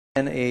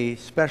In a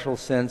special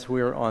sense,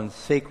 we are on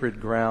sacred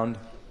ground.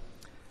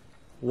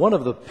 One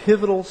of the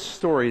pivotal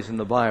stories in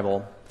the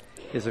Bible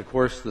is, of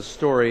course, the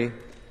story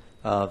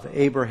of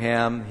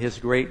Abraham, his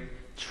great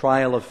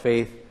trial of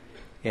faith,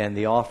 and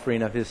the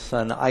offering of his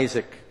son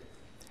Isaac.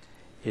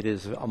 It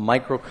is a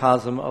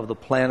microcosm of the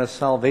plan of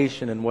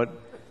salvation and what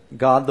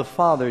God the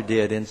Father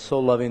did in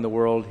so loving the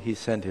world, he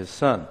sent his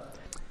son.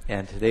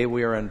 And today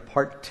we are in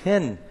part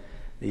 10,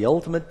 the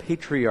ultimate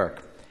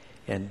patriarch,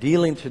 and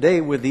dealing today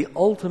with the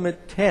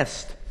ultimate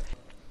test.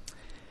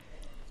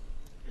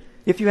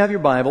 If you have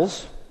your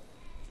Bibles,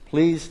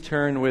 please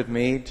turn with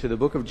me to the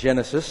book of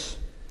Genesis,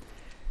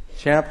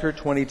 chapter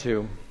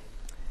 22.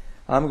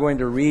 I'm going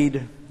to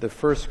read the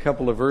first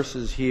couple of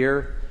verses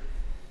here,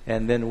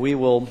 and then we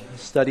will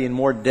study in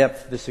more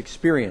depth this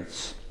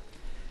experience.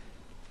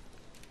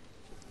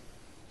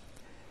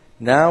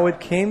 Now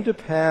it came to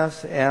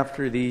pass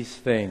after these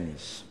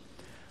things.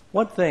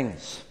 What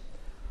things?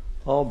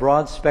 A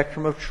broad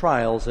spectrum of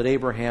trials that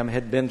Abraham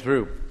had been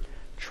through.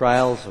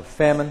 Trials of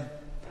famine.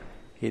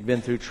 He had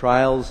been through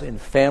trials in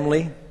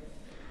family.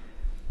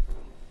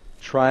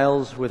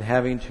 Trials with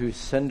having to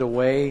send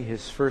away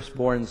his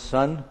firstborn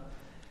son.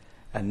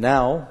 And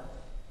now,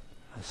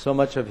 so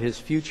much of his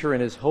future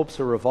and his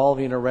hopes are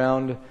revolving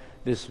around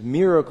this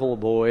miracle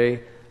boy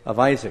of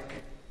Isaac.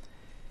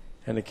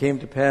 And it came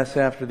to pass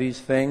after these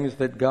things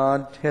that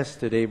God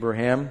tested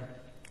Abraham.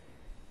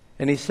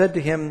 And he said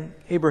to him,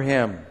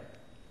 Abraham.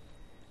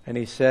 And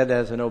he said,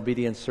 as an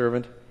obedient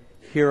servant,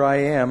 Here I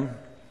am.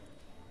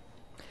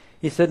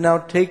 He said, Now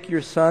take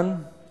your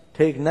son,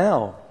 take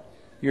now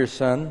your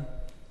son,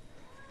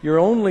 your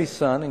only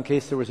son, in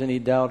case there was any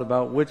doubt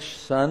about which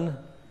son,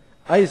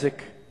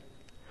 Isaac,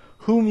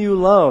 whom you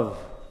love,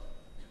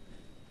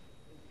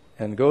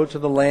 and go to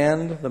the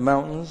land, the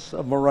mountains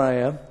of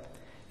Moriah,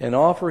 and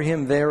offer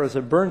him there as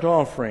a burnt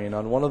offering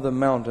on one of the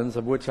mountains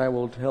of which I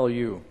will tell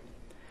you.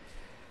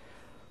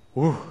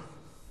 Whew.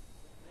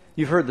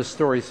 You've heard the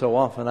story so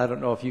often, I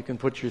don't know if you can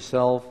put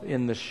yourself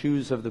in the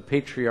shoes of the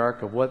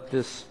patriarch of what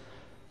this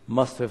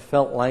must have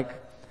felt like,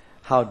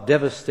 how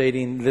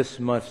devastating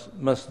this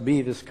must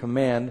be, this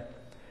command.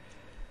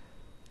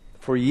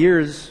 For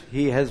years,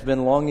 he has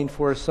been longing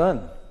for a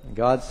son.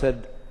 God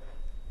said,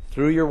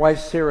 through your wife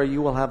Sarah,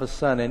 you will have a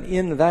son, and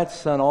in that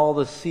son, all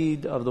the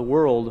seed of the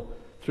world,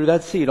 through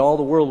that seed, all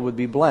the world would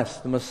be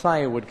blessed. The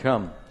Messiah would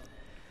come.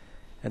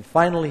 And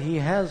finally, he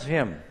has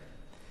him.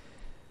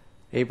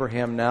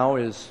 Abraham now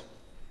is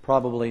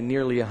probably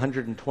nearly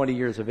 120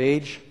 years of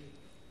age.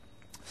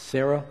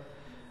 Sarah,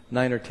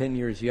 9 or 10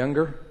 years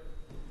younger,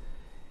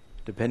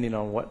 depending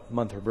on what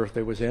month her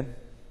birthday was in.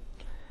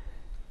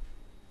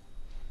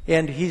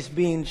 And he's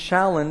being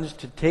challenged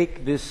to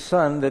take this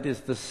son that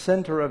is the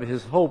center of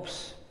his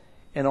hopes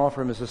and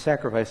offer him as a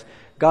sacrifice.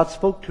 God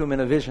spoke to him in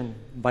a vision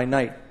by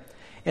night.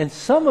 And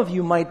some of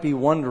you might be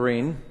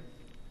wondering,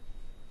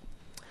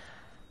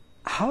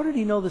 how did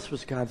he know this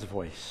was God's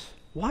voice?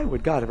 Why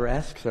would God ever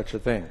ask such a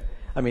thing?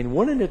 I mean,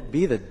 wouldn't it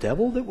be the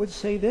devil that would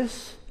say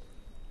this?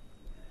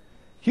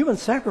 Human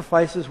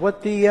sacrifice is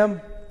what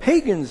the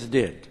pagans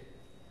did.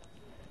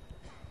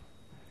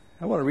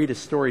 I want to read a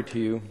story to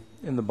you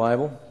in the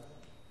Bible.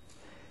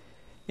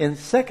 In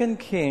 2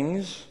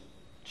 Kings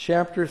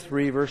chapter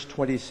 3, verse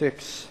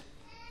 26.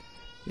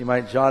 You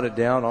might jot it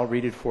down. I'll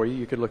read it for you.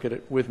 You could look at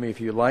it with me if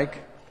you like.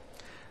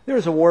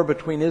 There's a war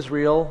between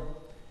Israel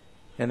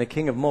and the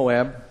king of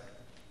Moab.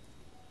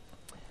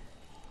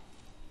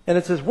 And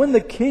it says, when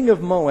the king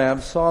of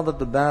Moab saw that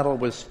the battle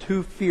was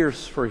too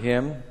fierce for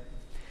him,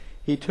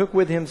 he took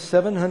with him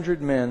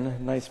 700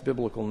 men, nice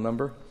biblical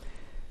number,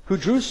 who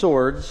drew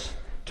swords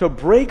to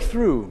break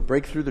through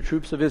the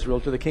troops of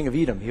Israel to the king of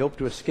Edom. He hoped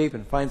to escape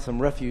and find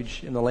some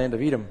refuge in the land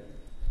of Edom.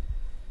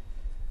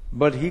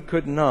 But he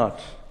could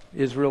not.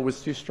 Israel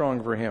was too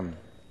strong for him.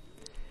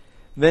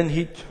 Then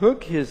he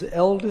took his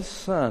eldest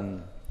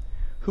son,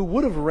 who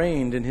would have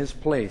reigned in his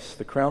place,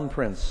 the crown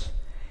prince,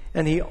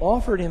 and he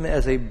offered him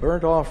as a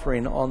burnt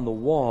offering on the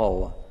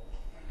wall.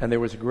 And there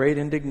was great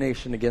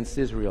indignation against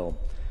Israel.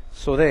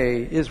 So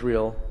they,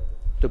 Israel,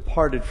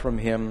 departed from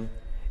him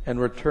and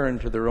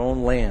returned to their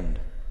own land.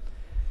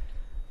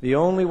 The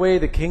only way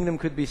the kingdom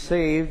could be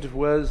saved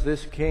was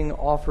this king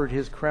offered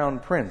his crown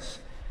prince.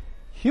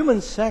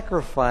 Human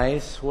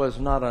sacrifice was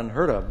not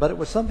unheard of, but it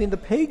was something the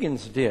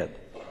pagans did.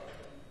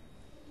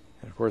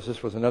 And of course,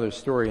 this was another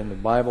story in the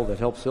Bible that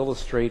helps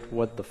illustrate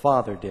what the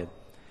Father did.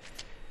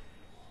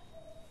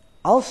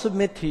 I'll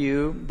submit to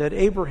you that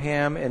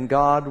Abraham and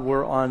God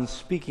were on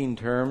speaking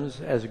terms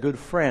as good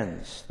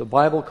friends. The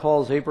Bible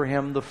calls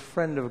Abraham the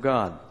friend of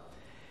God.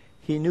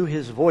 He knew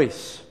his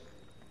voice.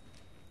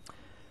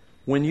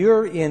 When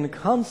you're in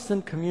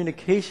constant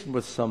communication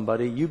with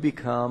somebody, you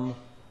become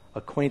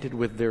acquainted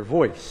with their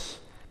voice.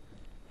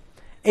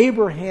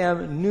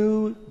 Abraham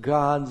knew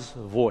God's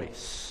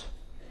voice.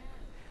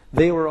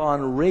 They were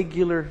on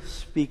regular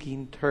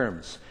speaking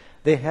terms.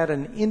 They had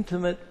an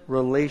intimate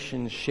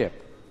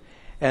relationship.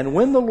 And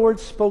when the Lord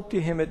spoke to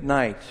him at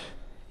night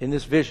in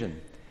this vision,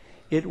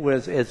 it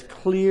was as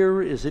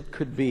clear as it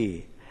could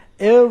be.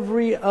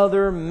 Every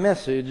other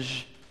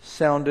message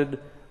sounded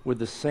with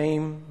the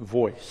same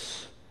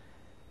voice.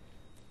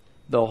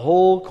 The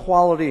whole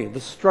quality,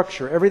 the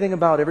structure, everything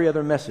about every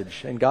other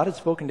message, and God had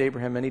spoken to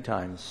Abraham many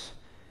times,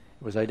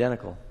 it was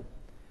identical.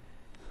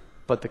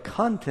 But the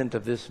content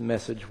of this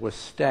message was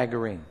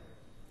staggering.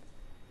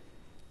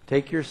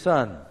 Take your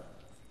son,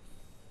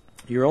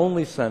 your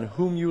only son,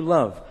 whom you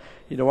love.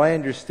 You know, I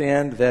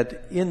understand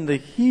that in the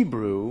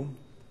Hebrew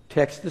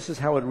text, this is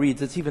how it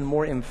reads. It's even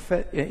more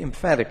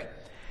emphatic.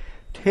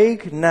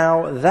 Take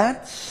now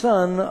that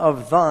son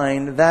of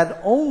thine, that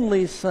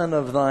only son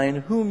of thine,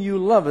 whom you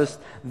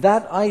lovest,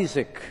 that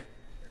Isaac.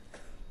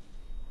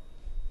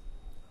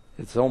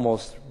 It's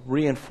almost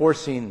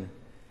reinforcing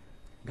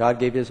God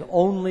gave his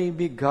only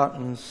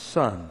begotten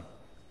son.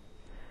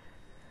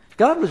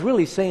 God was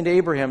really saying to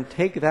Abraham,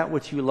 take that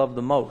which you love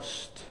the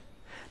most.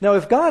 Now,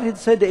 if God had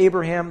said to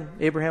Abraham,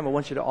 Abraham, I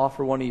want you to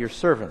offer one of your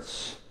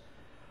servants,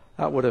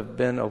 that would have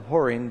been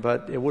abhorring,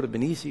 but it would have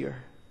been easier.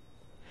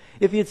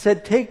 If he had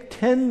said, take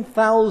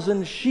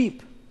 10,000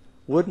 sheep,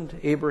 wouldn't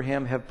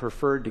Abraham have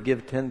preferred to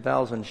give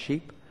 10,000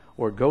 sheep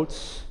or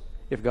goats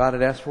if God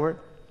had asked for it?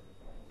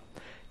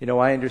 You know,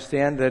 I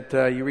understand that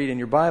you read in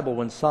your Bible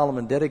when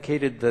Solomon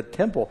dedicated the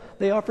temple,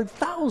 they offered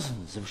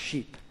thousands of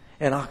sheep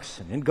and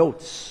oxen and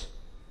goats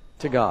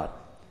to God.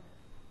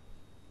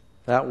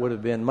 That would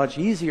have been much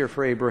easier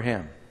for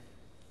Abraham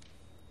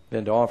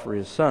than to offer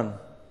his son.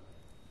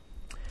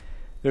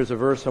 There's a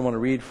verse I want to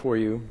read for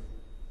you.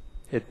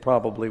 It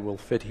probably will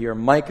fit here.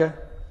 Micah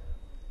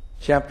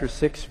chapter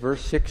 6,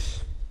 verse 6.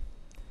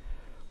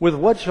 With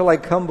what shall I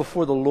come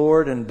before the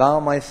Lord and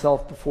bow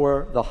myself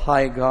before the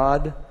high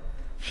God?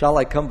 Shall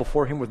I come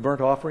before him with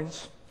burnt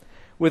offerings?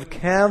 With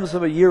calves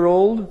of a year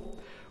old?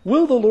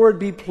 Will the Lord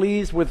be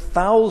pleased with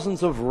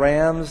thousands of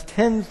rams,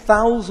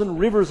 10,000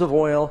 rivers of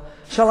oil?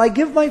 Shall I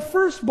give my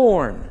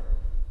firstborn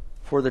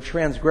for my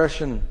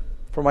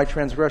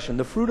transgression,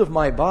 the fruit of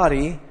my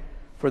body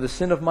for the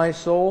sin of my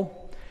soul?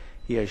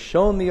 He has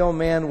shown thee, O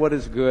man, what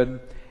is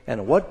good,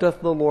 and what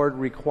doth the Lord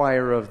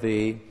require of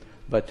thee,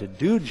 but to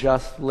do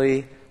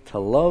justly, to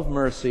love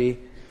mercy,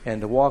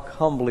 and to walk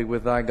humbly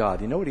with thy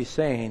God. You know what he's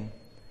saying?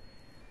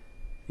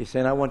 He's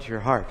saying, I want your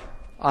heart.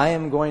 I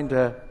am going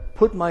to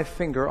put my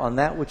finger on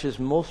that which is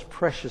most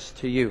precious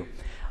to you.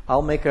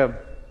 I'll make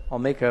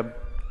a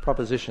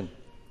proposition.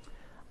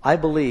 I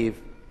believe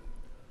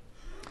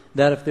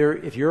that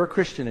if you're a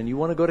Christian and you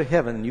want to go to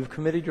heaven and you've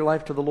committed your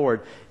life to the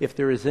Lord, if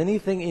there is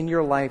anything in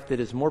your life that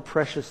is more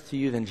precious to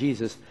you than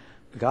Jesus,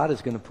 God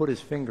is going to put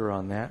his finger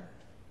on that.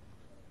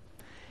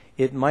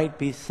 It might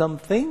be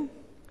something.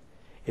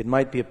 It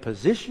might be a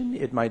position.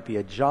 It might be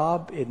a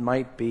job. It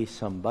might be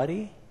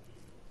somebody.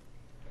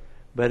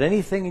 But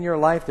anything in your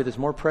life that is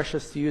more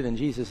precious to you than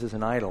Jesus is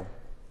an idol.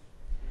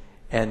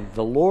 And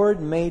the Lord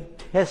may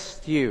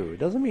test you. It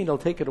doesn't mean he'll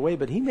take it away,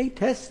 but he may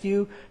test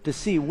you to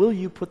see, will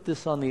you put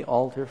this on the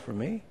altar for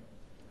me?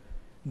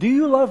 Do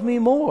you love me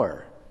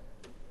more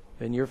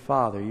than your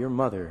father, your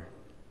mother,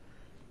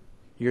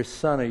 your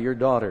son or your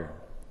daughter,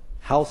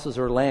 houses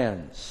or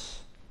lands?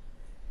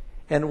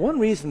 And one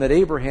reason that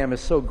Abraham is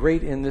so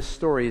great in this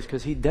story is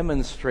because he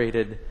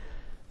demonstrated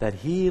that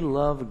he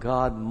loved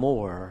God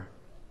more.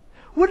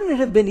 Wouldn't it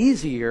have been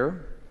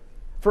easier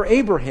for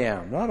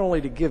Abraham not only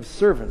to give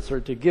servants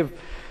or to give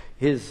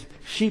his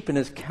sheep and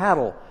his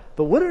cattle,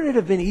 but wouldn't it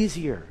have been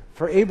easier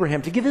for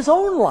Abraham to give his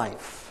own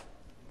life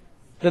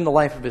than the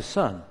life of his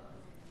son?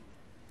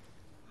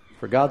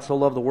 For God so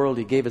loved the world,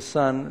 he gave his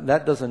son.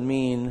 That doesn't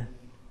mean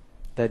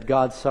that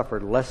God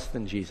suffered less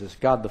than Jesus.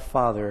 God the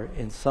Father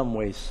in some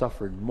ways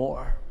suffered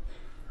more,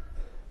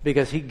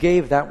 because he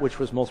gave that which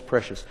was most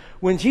precious.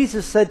 When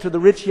Jesus said to the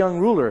rich young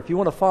ruler, if you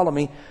want to follow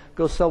me,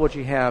 go sell what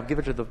you have, give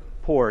it to the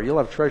poor, you'll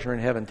have treasure in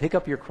heaven. Take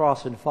up your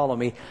cross and follow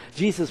me.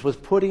 Jesus was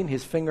putting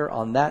his finger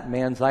on that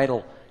man's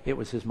idol. It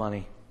was his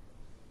money.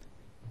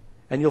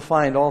 And you'll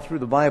find all through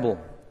the Bible,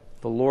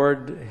 the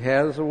Lord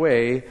has a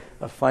way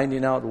of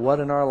finding out what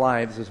in our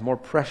lives is more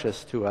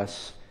precious to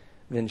us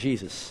than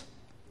Jesus.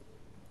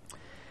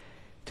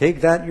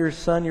 Take that your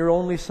son, your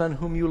only son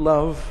whom you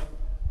love,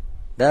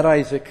 that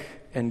Isaac,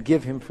 and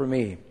give him for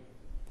me.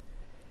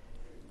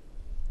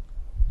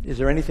 Is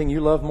there anything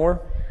you love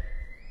more?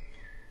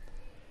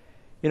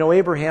 You know,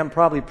 Abraham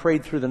probably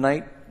prayed through the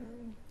night.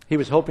 He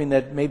was hoping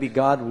that maybe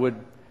God would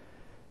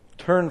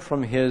turn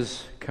from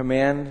his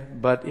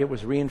command, but it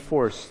was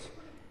reinforced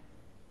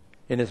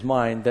in his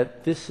mind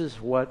that this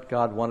is what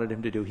God wanted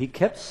him to do. He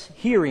kept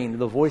hearing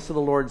the voice of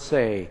the Lord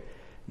say,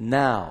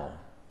 now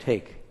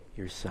take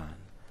your son.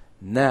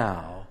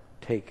 Now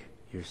take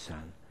your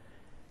son.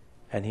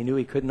 And he knew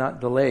he could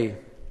not delay.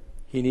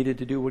 He needed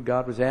to do what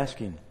God was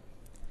asking.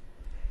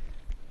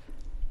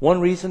 One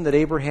reason that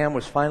Abraham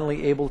was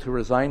finally able to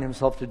resign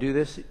himself to do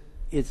this,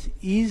 it's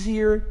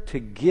easier to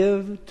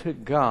give to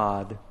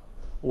God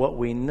what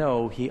we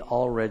know he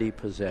already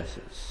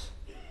possesses.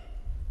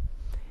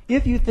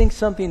 If you think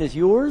something is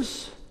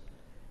yours,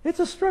 it's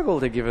a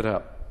struggle to give it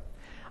up.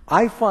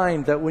 I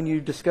find that when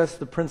you discuss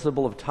the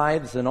principle of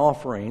tithes and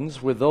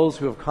offerings with those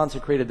who have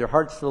consecrated their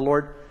hearts to the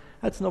Lord,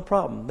 that's no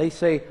problem. They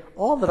say,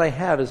 all that I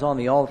have is on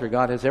the altar.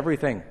 God has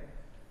everything.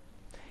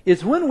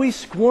 It's when we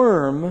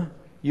squirm,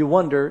 you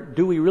wonder,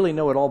 do we really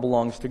know it all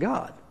belongs to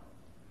God?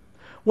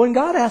 When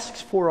God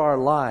asks for our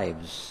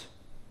lives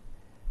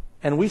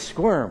and we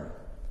squirm,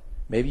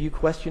 maybe you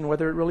question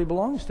whether it really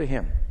belongs to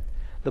Him.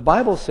 The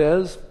Bible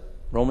says,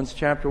 Romans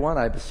chapter 1,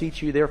 I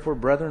beseech you therefore,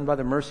 brethren, by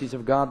the mercies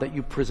of God, that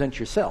you present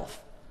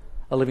yourself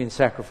a living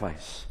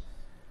sacrifice,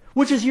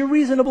 which is your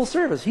reasonable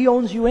service. He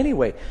owns you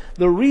anyway.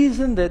 The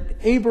reason that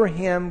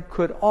Abraham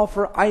could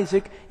offer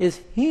Isaac is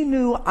he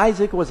knew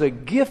Isaac was a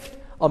gift,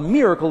 a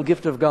miracle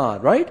gift of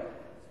God, right?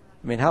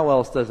 I mean, how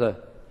else does a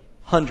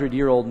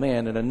 100-year-old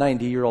man and a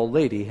 90-year-old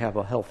lady have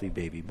a healthy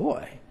baby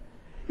boy?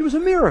 It was a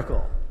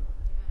miracle.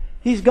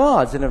 He's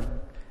God's. And if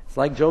it's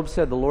like Job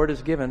said, the Lord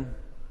is given,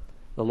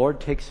 the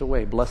Lord takes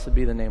away. Blessed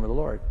be the name of the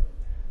Lord.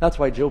 That's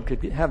why Job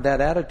could have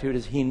that attitude,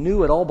 is he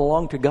knew it all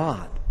belonged to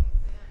God.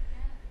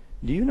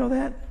 Do you know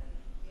that?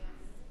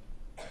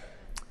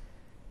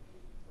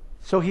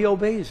 So he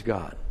obeys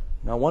God.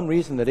 Now, one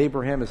reason that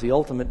Abraham is the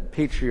ultimate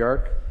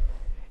patriarch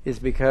is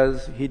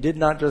because he did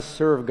not just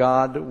serve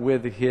God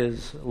with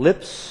his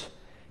lips,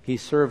 he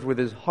served with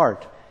his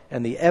heart.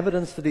 And the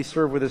evidence that he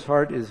served with his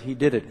heart is he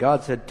did it.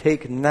 God said,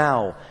 take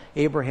now.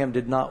 Abraham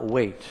did not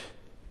wait.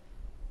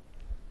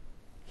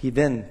 He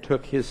then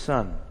took his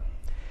son.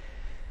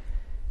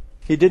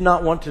 He did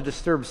not want to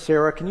disturb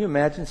Sarah. Can you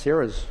imagine?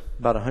 Sarah's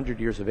about 100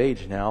 years of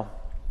age now.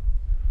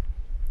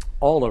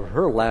 All of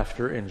her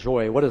laughter and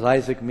joy. What does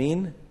Isaac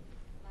mean?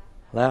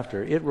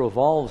 Laughter. It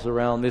revolves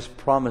around this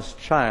promised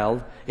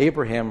child.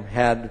 Abraham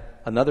had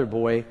another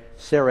boy.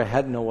 Sarah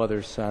had no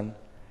other son.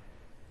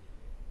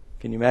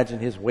 Can you imagine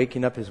his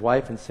waking up his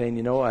wife and saying,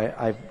 you know,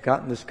 I've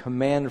gotten this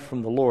command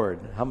from the Lord.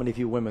 How many of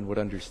you women would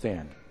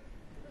understand?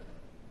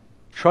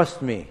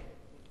 Trust me,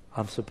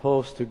 I'm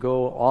supposed to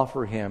go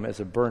offer him as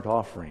a burnt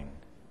offering.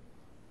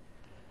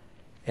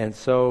 And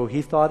so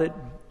he thought it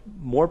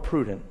more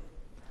prudent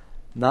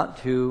not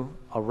to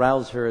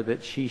arouse her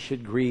that she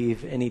should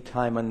grieve any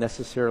time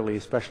unnecessarily,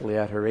 especially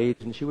at her age.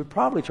 And she would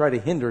probably try to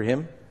hinder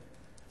him,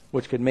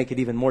 which could make it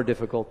even more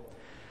difficult.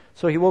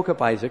 So he woke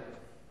up Isaac,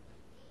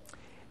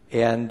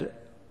 and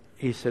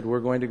he said, we're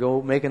going to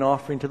go make an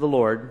offering to the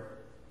Lord.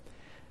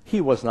 He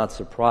was not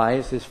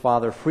surprised. His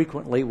father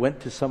frequently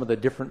went to some of the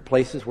different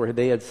places where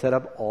they had set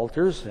up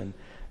altars, and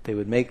they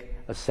would make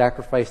a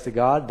sacrifice to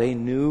God. They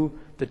knew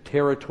the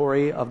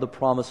territory of the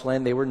promised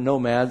land. They were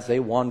nomads. They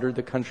wandered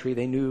the country.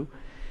 They knew.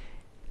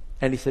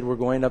 And he said, we're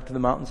going up to the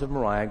mountains of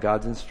Moriah.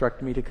 God's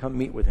instructed me to come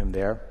meet with him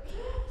there.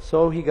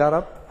 So he got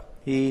up.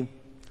 He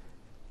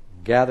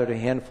gathered a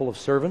handful of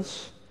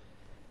servants.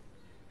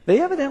 They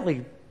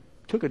evidently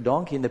took a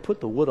donkey and they put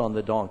the wood on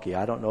the donkey.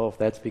 I don't know if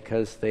that's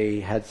because they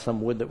had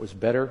some wood that was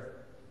better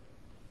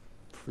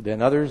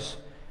than others,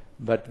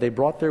 but they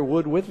brought their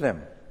wood with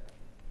them.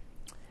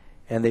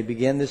 And they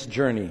began this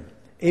journey.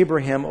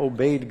 Abraham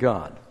obeyed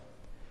God.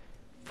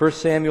 1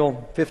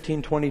 Samuel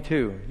 15:22.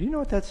 Do you know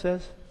what that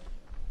says?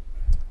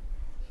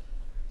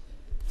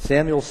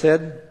 Samuel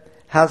said,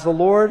 has the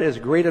Lord as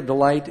great a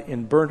delight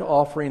in burnt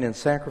offering and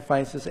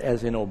sacrifices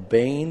as in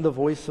obeying the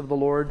voice of the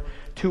Lord?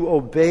 To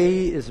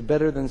obey is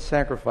better than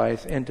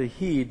sacrifice, and to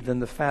heed than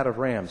the fat of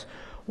rams.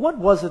 What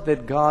was it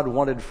that God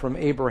wanted from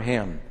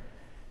Abraham?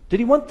 Did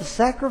he want the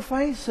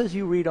sacrifice as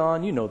you read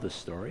on? You know the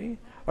story.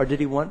 Or did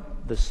he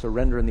want the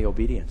surrender and the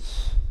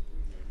obedience?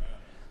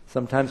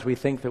 Sometimes we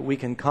think that we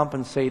can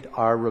compensate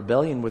our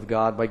rebellion with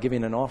God by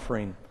giving an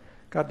offering.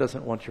 God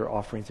doesn't want your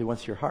offerings. He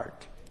wants your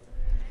heart.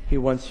 He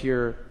wants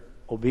your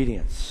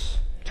obedience.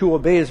 To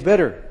obey is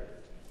better.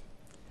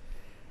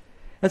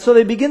 And so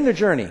they begin their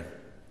journey.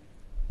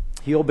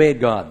 He obeyed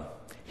God.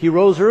 He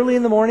rose early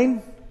in the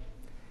morning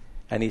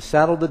and he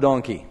saddled the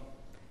donkey.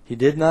 He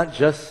did not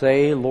just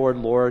say, Lord,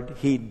 Lord.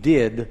 He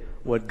did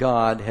what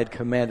God had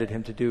commanded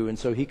him to do. And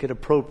so he could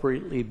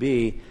appropriately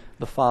be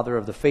the father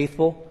of the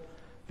faithful,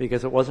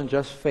 because it wasn't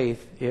just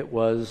faith, it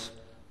was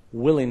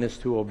willingness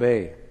to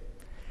obey.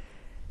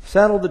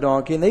 Saddled the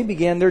donkey and they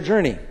began their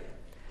journey.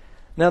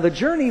 Now the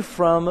journey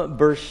from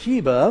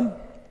Beersheba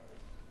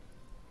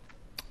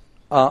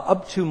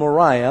up to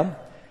Moriah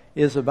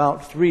is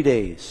about 3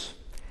 days.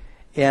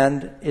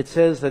 And it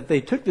says that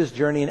they took this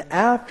journey, and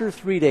after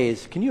 3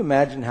 days, can you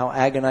imagine how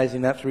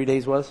agonizing that 3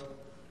 days was?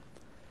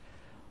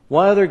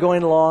 While they're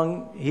going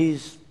along,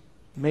 he's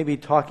maybe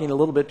talking a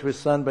little bit to his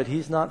son, but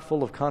he's not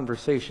full of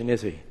conversation,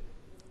 is he?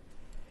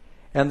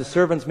 And the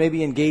servants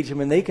maybe engage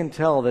him, and they can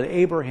tell that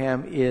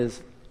Abraham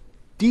is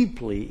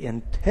deeply,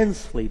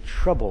 intensely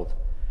troubled.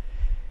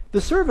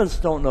 The servants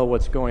don't know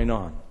what's going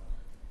on.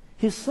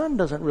 His son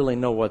doesn't really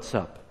know what's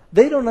up.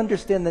 They don't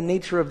understand the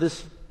nature of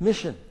this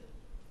mission.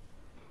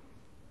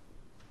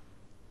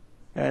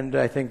 And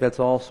I think that's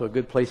also a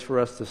good place for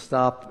us to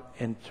stop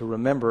and to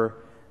remember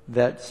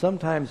that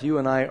sometimes you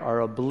and I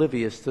are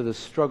oblivious to the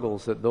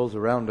struggles that those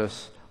around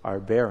us are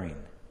bearing.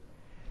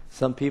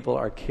 Some people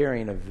are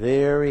carrying a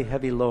very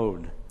heavy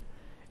load,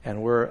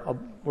 and we're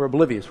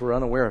oblivious, we're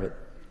unaware of it.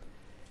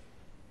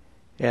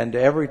 And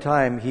every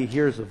time he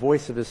hears the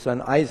voice of his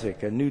son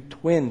Isaac, a new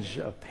twinge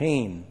of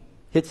pain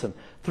hits him.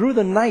 Through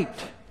the night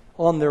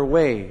on their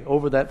way,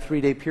 over that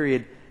 3-day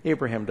period,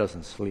 Abraham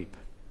doesn't sleep.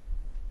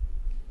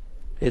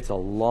 It's a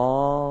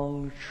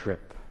long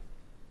trip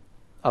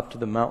up to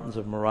the mountains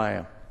of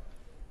Moriah.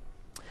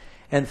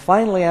 And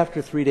finally,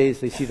 after 3 days,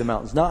 they see the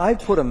mountains. Now, I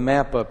put a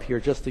map up here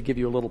just to give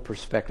you a little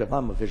perspective.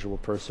 I'm a visual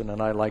person,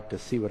 and I like to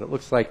see what it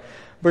looks like.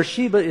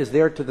 Beersheba is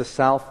there to the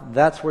south.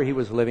 That's where he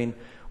was living.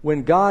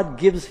 When God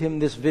gives him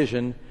this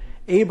vision,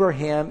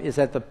 Abraham is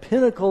at the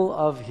pinnacle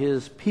of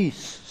his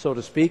peace, so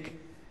to speak.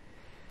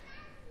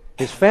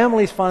 His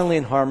family's finally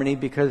in harmony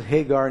because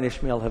Hagar and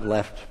Ishmael have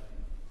left.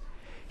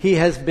 He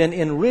has been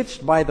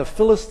enriched by the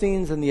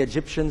Philistines and the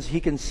Egyptians.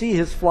 He can see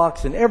his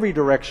flocks in every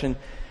direction.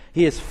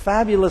 He is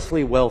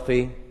fabulously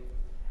wealthy,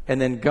 and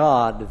then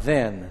God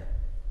then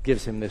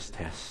gives him this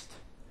test.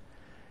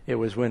 It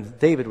was when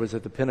David was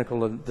at the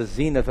pinnacle of the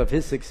zenith of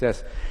his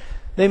success.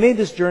 They made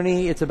this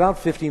journey. It's about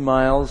 50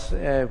 miles,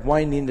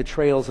 winding the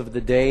trails of the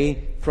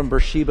day from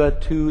Beersheba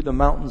to the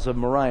mountains of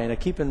Moriah. Now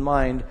keep in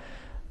mind,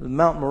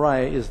 Mount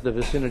Moriah is the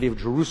vicinity of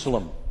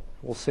Jerusalem.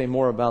 We'll say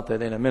more about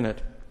that in a minute.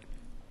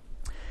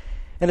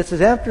 And it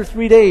says, after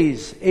 3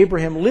 days,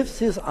 Abraham lifts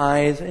his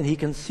eyes and he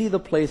can see the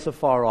place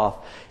afar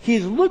off.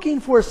 He's looking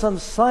for some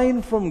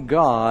sign from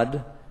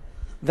God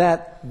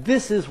that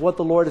this is what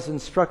the Lord has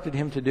instructed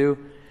him to do.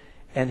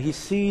 And he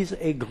sees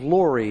a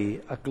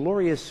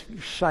glorious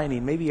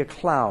shining, maybe a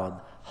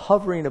cloud,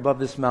 hovering above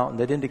this mountain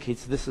that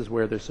indicates this is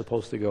where they're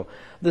supposed to go.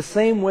 The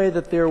same way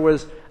that there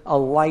was a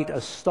light,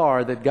 a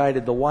star that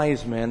guided the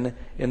wise men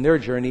in their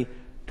journey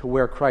to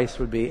where Christ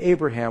would be.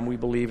 Abraham, we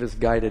believe, is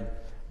guided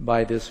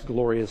by this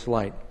glorious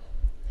light.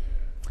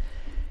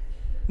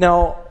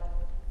 Now,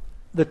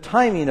 the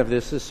timing of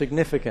this is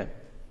significant.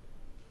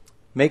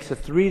 Makes a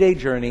 3-day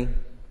journey,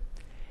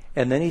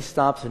 and then he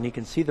stops and he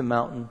can see the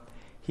mountain.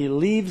 He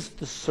leaves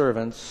the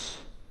servants,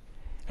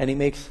 and he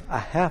makes a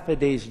half a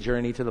day's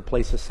journey to the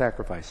place of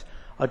sacrifice.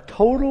 A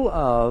total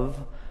of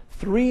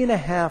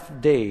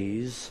 3.5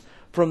 days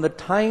from the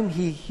time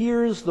he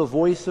hears the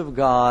voice of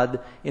God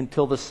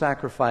until the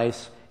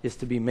sacrifice is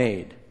to be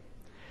made.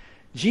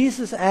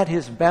 Jesus at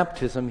his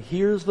baptism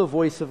hears the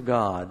voice of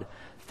God.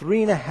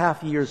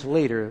 3.5 years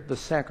later, the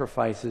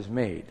sacrifice is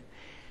made.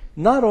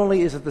 Not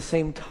only is it the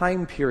same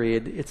time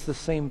period, it's the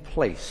same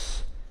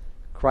place.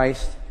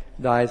 Christ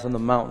dies on the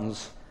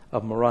mountains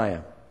of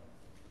Moriah.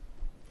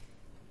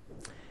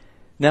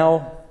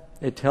 Now,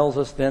 it tells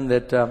us then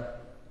that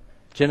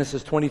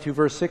Genesis 22,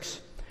 verse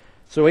 6,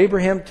 so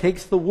Abraham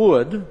takes the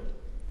wood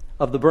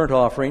of the burnt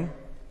offering,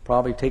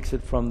 probably takes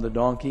it from the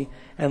donkey,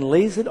 and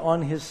lays it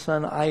on his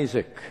son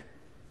Isaac.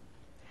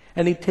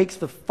 And he takes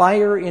the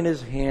fire in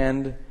his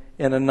hand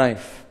and a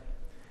knife.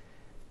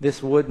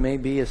 This wood may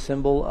be a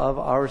symbol of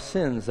our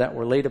sins that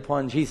were laid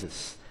upon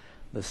Jesus.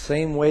 The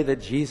same way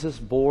that Jesus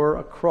bore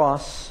a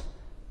cross,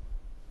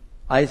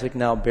 Isaac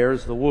now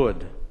bears the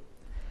wood.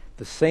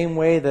 The same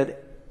way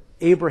that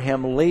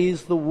Abraham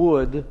lays the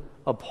wood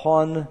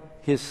upon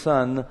his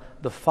son,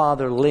 the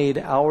Father laid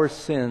our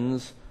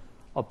sins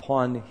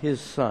upon his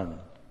son.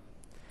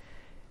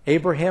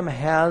 Abraham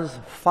has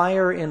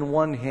fire in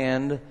one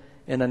hand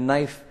and a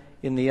knife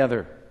in the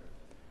other.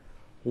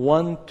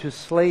 One to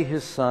slay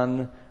his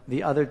son,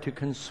 the other to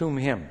consume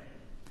him.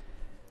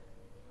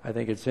 I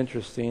think it's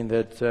interesting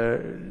that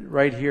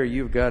right here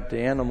you've got the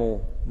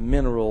animal,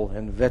 mineral,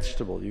 and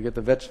vegetable. You get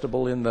the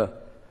vegetable in the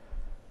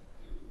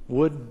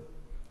wood.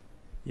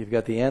 You've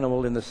got the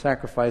animal in the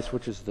sacrifice,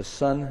 which is the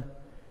son.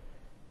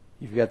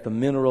 You've got the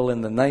mineral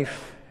in the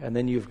knife. And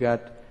then you've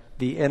got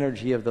the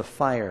energy of the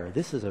fire.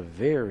 This is a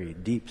very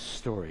deep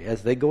story.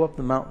 As they go up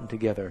the mountain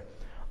together,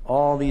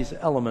 all these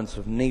elements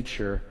of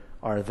nature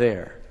are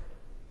there.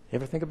 You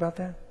ever think about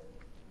that?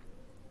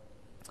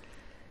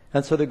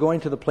 And so they're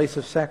going to the place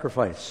of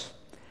sacrifice.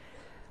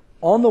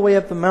 On the way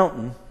up the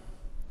mountain,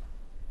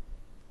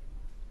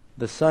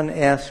 the son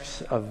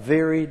asks a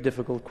very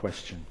difficult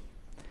question.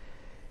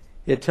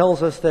 It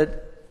tells us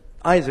that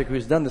Isaac,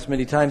 who's done this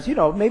many times,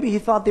 maybe he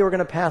thought they were going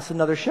to pass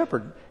another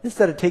shepherd.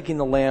 Instead of taking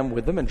the lamb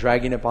with them and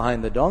dragging it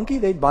behind the donkey,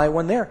 they'd buy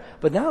one there.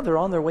 But now they're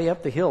on their way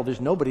up the hill.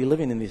 There's nobody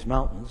living in these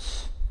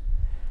mountains.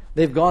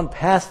 They've gone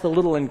past the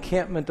little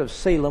encampment of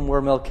Salem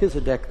where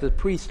Melchizedek, the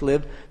priest,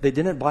 lived. They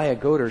didn't buy a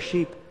goat or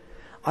sheep.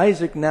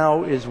 Isaac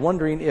now is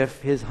wondering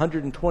if his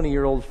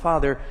 120-year-old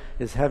father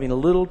is having a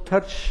little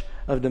touch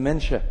of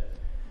dementia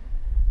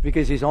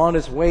because he's on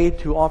his way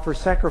to offer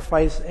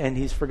sacrifice and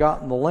he's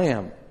forgotten the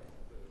lamb.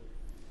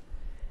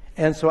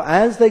 And so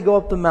as they go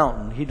up the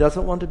mountain, he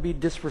doesn't want to be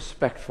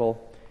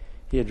disrespectful.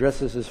 He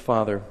addresses his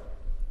father.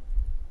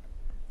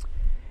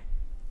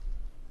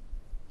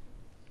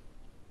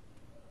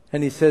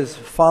 And he says,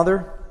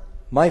 Father,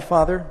 my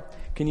father,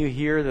 can you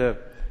hear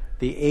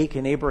the ache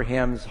in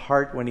Abraham's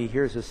heart when he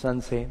hears his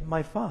son say,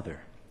 my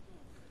father?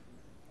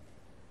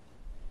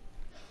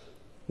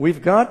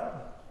 We've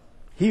got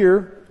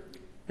here,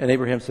 and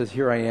Abraham says,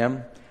 here I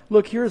am.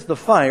 Look, here's the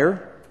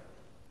fire.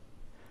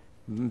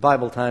 In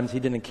Bible times, he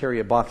didn't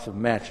carry a box of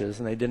matches,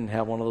 and they didn't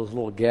have one of those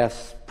little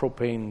gas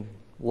propane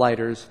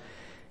lighters.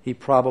 He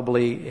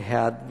probably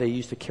they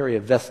used to carry a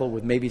vessel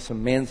with maybe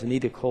some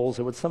manzanita coals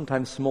that would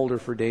sometimes smolder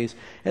for days,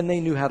 and they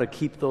knew how to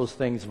keep those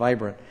things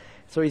vibrant.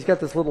 So he's got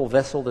this little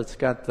vessel that's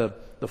got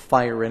the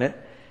fire in it,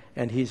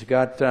 and he's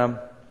got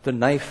the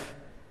knife.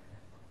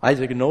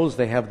 Isaac knows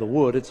they have the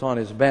wood. It's on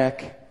his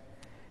back.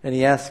 And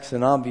he asks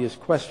an obvious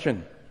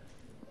question.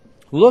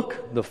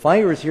 Look, the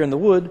fire is here in the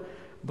wood,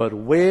 but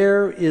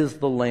where is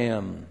the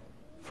lamb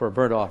for a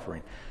burnt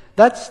offering?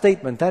 That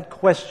statement, that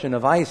question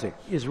of Isaac,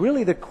 is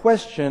really the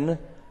question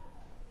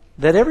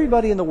that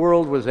everybody in the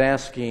world was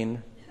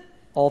asking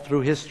all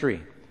through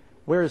history.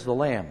 Where is the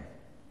lamb?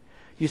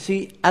 You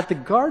see, at the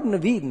Garden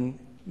of Eden,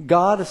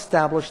 God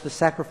established the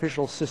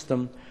sacrificial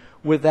system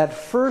with that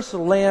first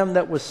lamb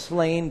that was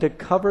slain to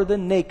cover the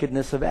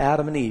nakedness of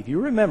Adam and Eve. You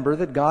remember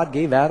that God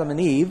gave Adam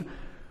and Eve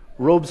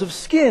robes of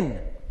skin,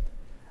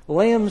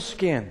 lamb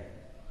skin,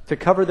 to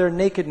cover their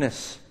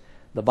nakedness.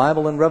 The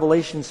Bible in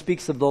Revelation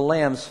speaks of the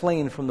lamb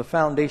slain from the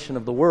foundation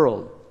of the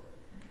world.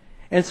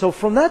 And so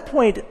from that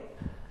point,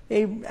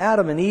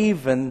 Adam and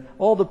Eve and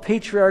all the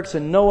patriarchs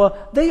and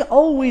Noah, they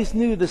always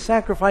knew the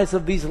sacrifice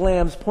of these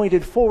lambs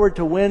pointed forward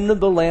to when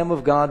the Lamb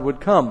of God would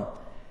come.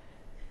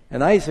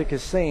 And Isaac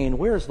is saying,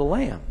 where's the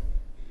lamb?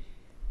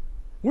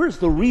 Where's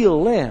the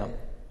real lamb?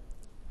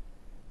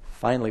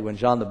 Finally, when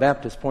John the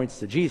Baptist points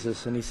to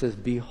Jesus and he says,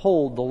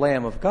 behold the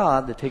Lamb of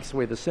God that takes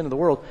away the sin of the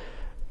world,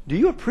 do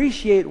you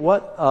appreciate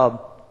what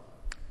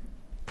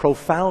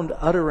profound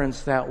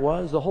utterance that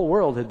was? The whole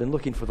world had been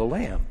looking for the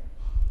lamb.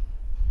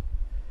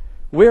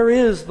 Where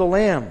is the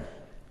lamb?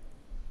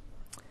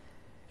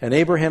 And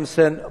Abraham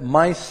said,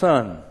 my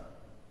son.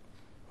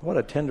 What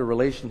a tender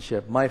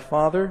relationship. My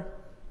father.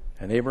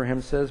 And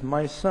Abraham says,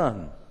 my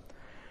son.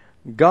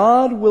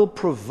 God will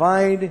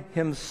provide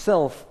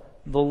himself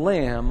the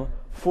lamb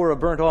for a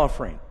burnt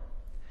offering.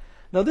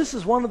 Now, this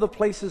is one of the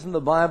places in the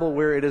Bible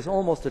where it is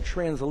almost a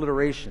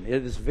transliteration.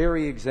 It is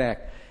very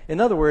exact. In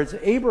other words,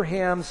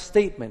 Abraham's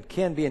statement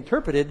can be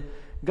interpreted,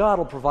 God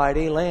will provide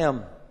a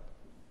lamb.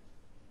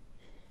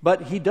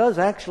 But he does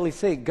actually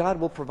say God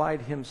will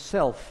provide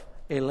himself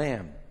a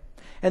lamb.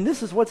 And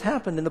this is what's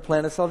happened in the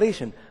plan of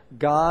salvation.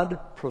 God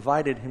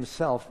provided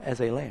himself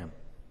as a lamb.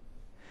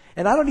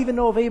 And I don't even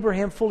know if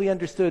Abraham fully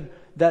understood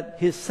that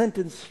his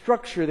sentence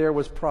structure there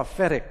was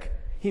prophetic.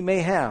 He may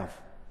have.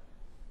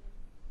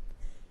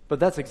 But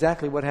that's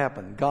exactly what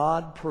happened.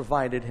 God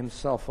provided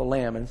himself a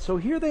lamb. And so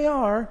here they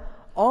are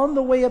on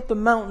the way up the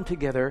mountain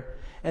together.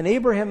 And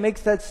Abraham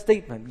makes that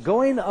statement.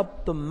 Going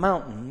up the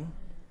mountain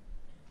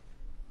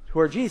to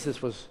where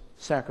Jesus was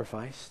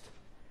sacrificed.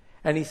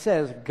 And he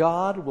says,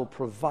 God will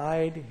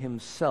provide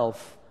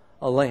himself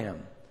a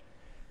lamb.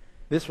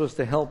 This was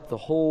to help the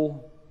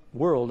whole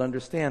world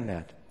understand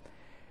that.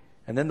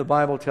 And then the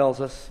Bible tells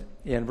us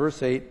in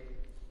verse 8,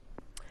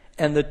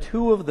 and the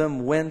two of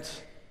them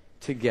went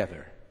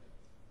together.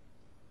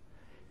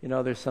 You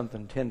know, there's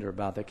something tender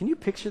about that. Can you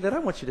picture that? I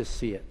want you to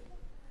see it.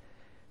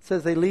 It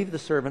says they leave the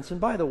servants.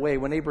 And by the way,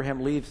 when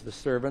Abraham leaves the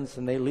servants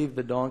and they leave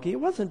the donkey, it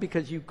wasn't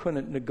because you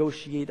couldn't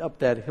negotiate up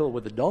that hill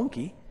with a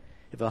donkey.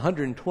 If a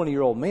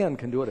 120-year-old man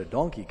can do it, a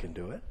donkey can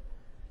do it.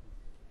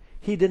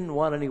 He didn't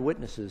want any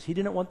witnesses. He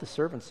didn't want the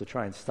servants to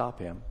try and stop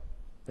him.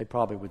 They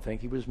probably would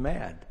think he was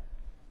mad.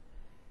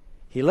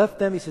 He left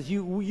them. He says,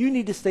 you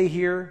need to stay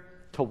here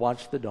to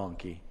watch the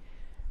donkey.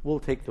 We'll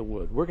take the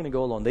wood. We're going to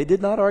go alone. They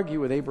did not argue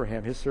with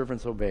Abraham. His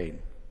servants obeyed.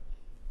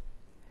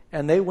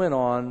 And they went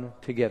on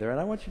together. And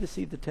I want you to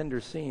see the tender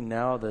scene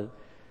now. The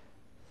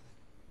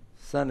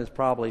sun is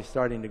probably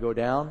starting to go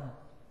down.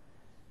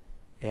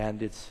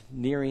 And it's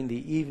nearing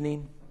the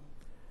evening.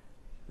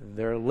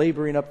 They're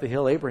laboring up the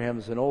hill.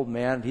 Abraham's an old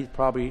man. He's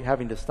probably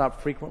having to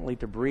stop frequently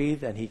to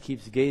breathe. And he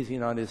keeps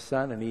gazing on his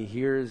son. And he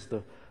hears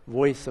the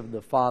voice of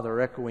the father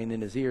echoing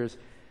in his ears.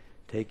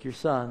 Take your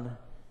son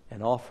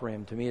and offer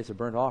him to me as a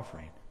burnt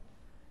offering.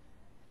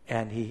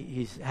 And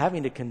he's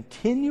having to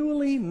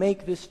continually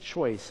make this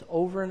choice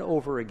over and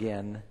over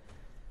again.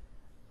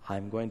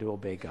 I'm going to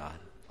obey God.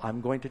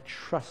 I'm going to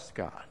trust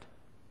God.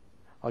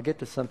 I'll get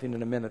to something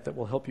in a minute that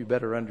will help you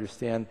better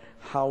understand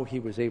how he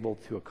was able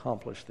to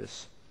accomplish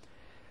this.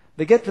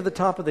 They get to the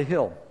top of the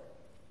hill.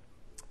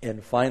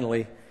 And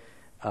finally,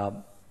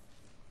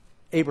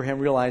 Abraham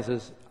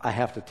realizes, I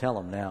have to tell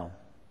him now.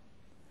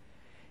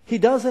 He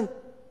doesn't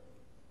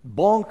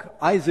bonk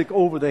Isaac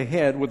over the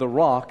head with a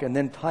rock and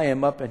then tie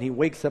him up, and he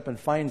wakes up and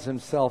finds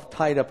himself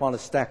tied up on a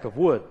stack of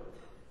wood.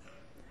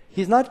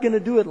 He's not going to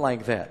do it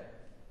like that.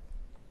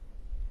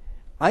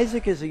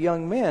 Isaac is a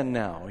young man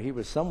now. He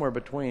was somewhere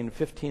between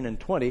 15 and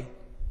 20.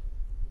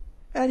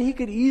 And he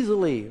could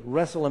easily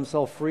wrestle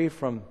himself free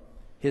from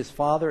his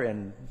father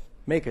and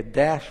make a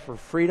dash for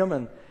freedom,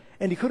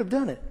 and he could have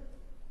done it.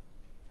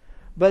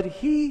 But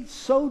he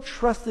so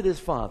trusted his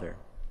father.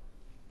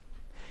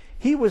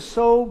 He was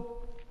so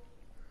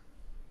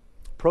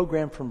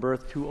programmed from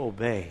birth to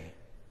obey.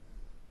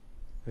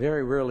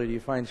 Very rarely do you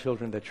find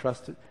children that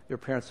trust their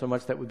parents so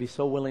much that would be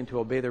so willing to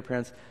obey their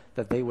parents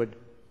that they would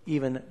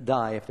even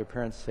die if their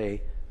parents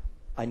say,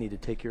 I need to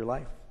take your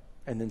life,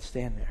 and then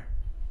stand there.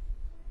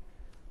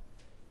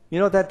 You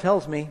know what that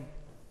tells me?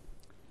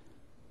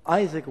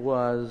 Isaac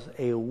was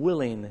a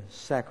willing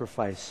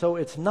sacrifice. So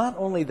it's not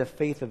only the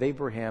faith of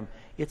Abraham,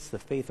 it's the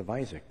faith of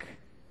Isaac.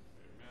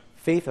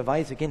 faith of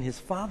Isaac in his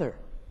father.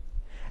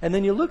 And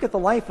then you look at the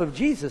life of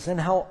Jesus, and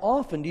how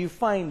often do you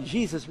find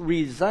Jesus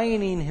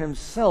resigning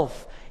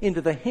himself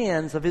into the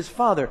hands of his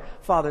father?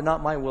 Father,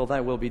 not my will,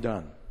 thy will be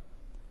done.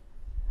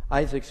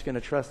 Isaac's going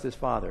to trust his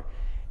father.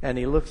 And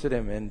he looks at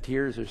him, and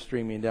tears are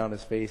streaming down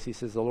his face. He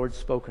says, the Lord's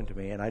spoken to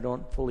me, and I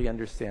don't fully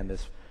understand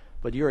this,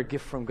 but you're a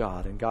gift from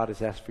God, and God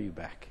has asked for you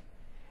back,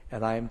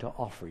 and I am to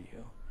offer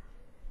you.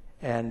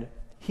 And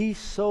he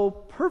so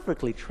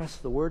perfectly trusts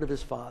the word of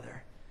his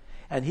father.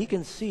 And he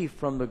can see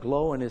from the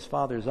glow in his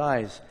father's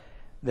eyes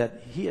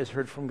that he has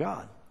heard from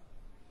God.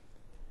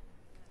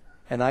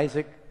 And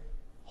Isaac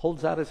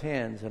holds out his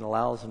hands and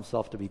allows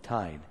himself to be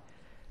tied.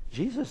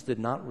 Jesus did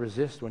not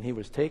resist when he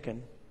was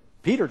taken.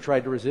 Peter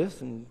tried to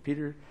resist, and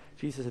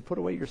Jesus said, put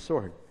away your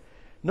sword.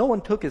 No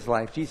one took his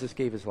life. Jesus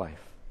gave his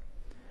life.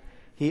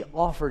 He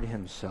offered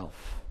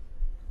himself.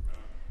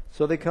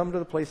 So they come to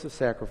the place of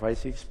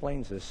sacrifice. He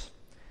explains this.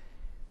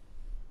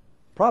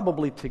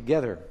 Probably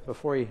together,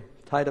 before he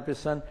tied up his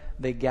son,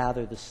 they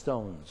gather the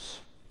stones.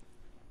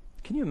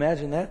 Can you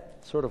imagine that?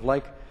 Sort of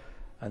like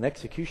an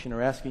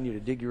executioner asking you to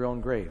dig your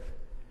own grave.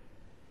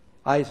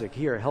 Isaac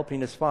here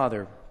helping his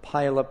father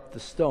pile up the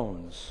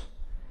stones.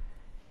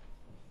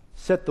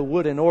 Set the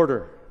wood in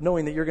order,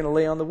 knowing that you're going to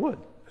lay on the wood.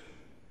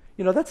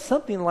 You know, that's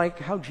something like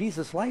how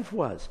Jesus' life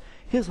was.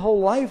 His whole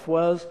life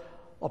was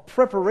a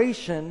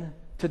preparation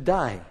to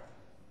die.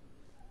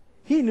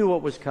 He knew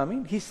what was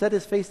coming. He set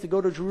his face to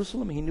go to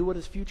Jerusalem. He knew what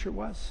his future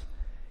was.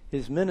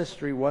 His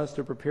ministry was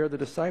to prepare the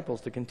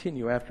disciples to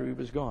continue after he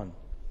was gone.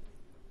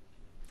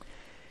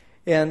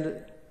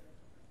 And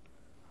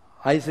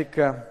Isaac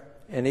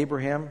and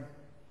Abraham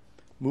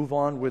move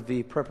on with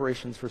the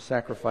preparations for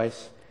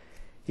sacrifice.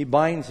 He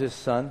binds his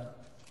son,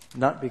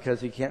 not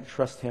because he can't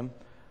trust him,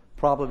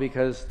 probably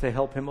because to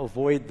help him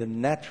avoid the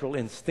natural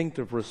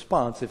instinctive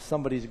response. If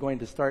somebody's going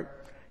to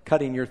start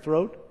cutting your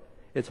throat,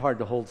 it's hard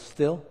to hold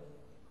still.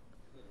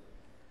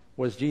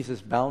 Was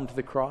Jesus bound to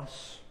the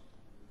cross?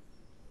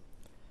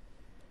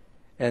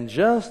 And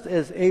just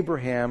as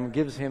Abraham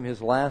gives him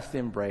his last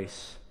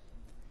embrace,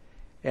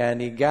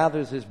 and he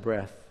gathers his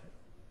breath,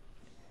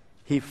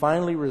 he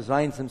finally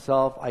resigns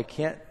himself. I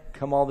can't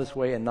come all this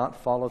way and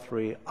not follow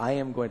through. I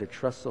am going to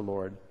trust the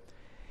Lord.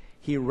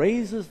 He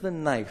raises the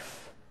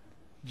knife,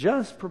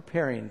 just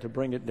preparing to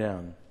bring it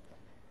down.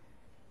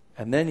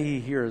 And then he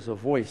hears a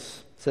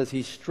voice. It says,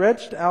 he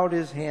stretched out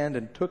his hand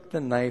and took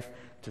the knife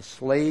to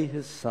slay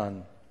his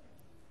son.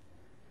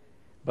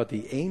 But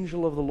the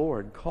angel of the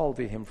Lord called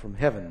to him from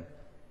heaven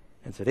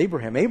and said,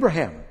 Abraham,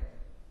 Abraham.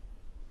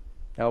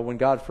 Now, when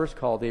God first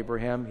called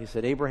Abraham, he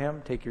said,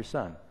 Abraham, take your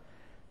son.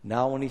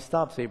 Now, when he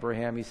stops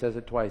Abraham, he says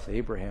it twice,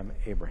 Abraham,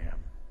 Abraham.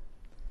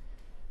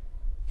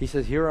 He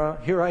says, here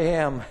I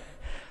am.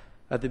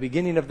 At the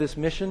beginning of this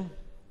mission,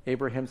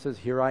 Abraham says,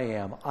 here I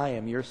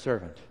am your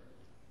servant,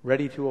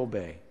 ready to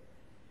obey.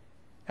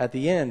 At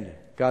the end,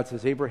 God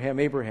says, Abraham,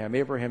 Abraham.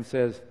 Abraham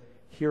says,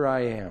 here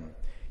I am.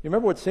 You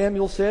remember what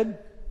Samuel said?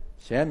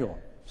 Samuel,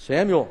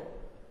 Samuel.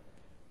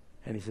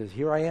 And he says,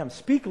 here I am.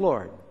 Speak,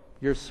 Lord.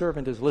 Your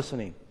servant is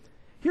listening.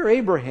 Here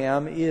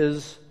Abraham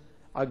is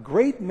a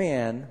great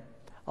man,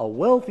 a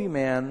wealthy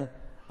man,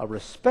 a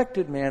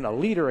respected man, a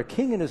leader, a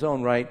king in his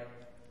own right.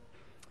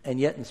 And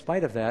yet, in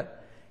spite of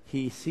that,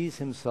 he sees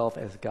himself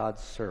as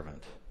God's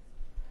servant.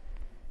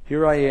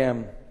 Here I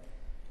am.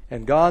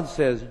 And God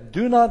says,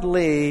 do not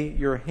lay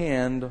your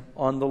hand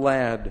on the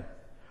lad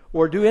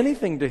or do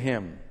anything to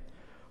him.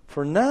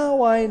 For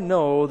now I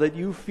know that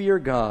you fear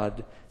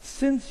God,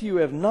 since you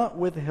have not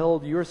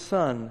withheld your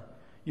son,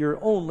 your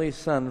only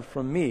son,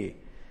 from me.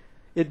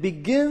 It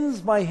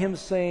begins by him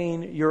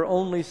saying, your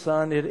only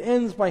son. It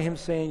ends by him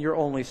saying, your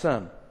only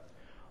son.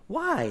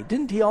 Why?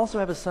 Didn't he also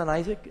have a son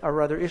Isaac, or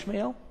rather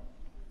Ishmael?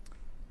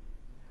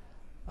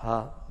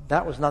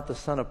 That was not the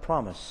son of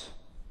promise.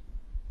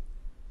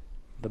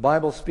 The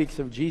Bible speaks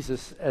of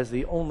Jesus as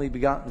the only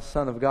begotten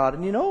Son of God.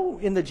 And you know,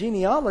 in the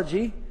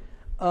genealogy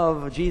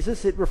of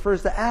Jesus, it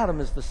refers to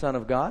Adam as the Son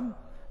of God.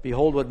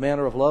 Behold, what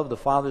manner of love the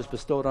Father has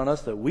bestowed on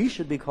us, that we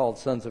should be called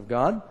sons of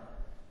God.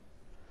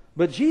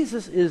 But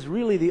Jesus is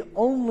really the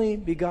only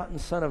begotten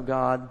Son of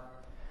God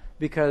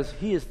because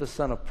he is the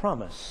son of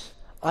promise.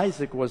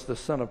 Isaac was the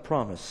son of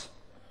promise.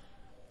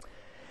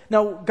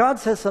 Now, God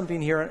says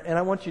something here, and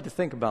I want you to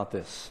think about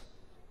this.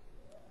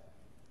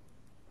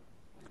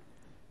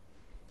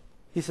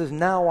 He says,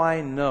 now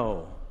I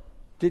know.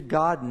 Did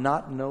God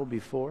not know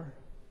before?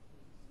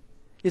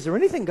 Is there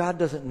anything God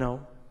doesn't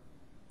know?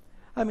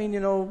 I mean, you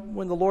know,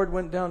 when the Lord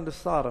went down to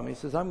Sodom, he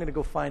says, I'm going to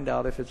go find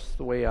out if it's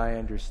the way I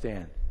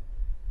understand.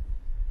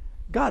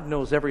 God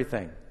knows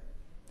everything.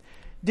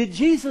 Did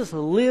Jesus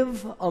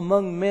live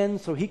among men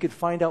so he could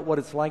find out what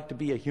it's like to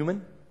be a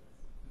human?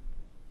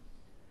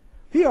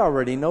 He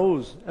already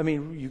knows. I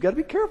mean, you've got to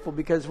be careful,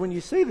 because when you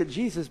say that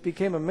Jesus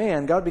became a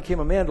man, God became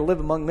a man to live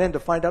among men to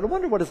find out, I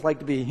wonder what it's like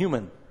to be a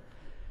human.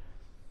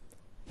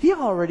 He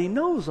already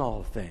knows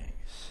all things.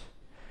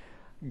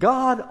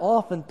 God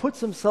often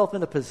puts himself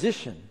in a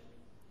position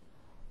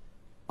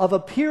of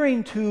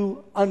appearing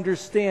to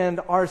understand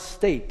our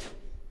state.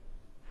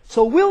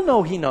 So we'll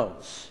know he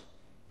knows.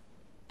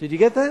 Did you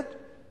get that?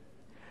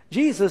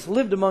 Jesus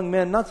lived among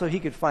men not so he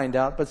could find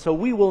out, but so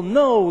we will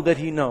know that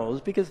he knows,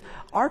 because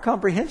our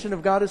comprehension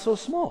of God is so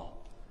small.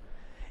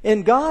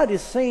 And God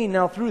is saying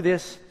now through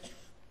this,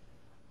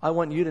 I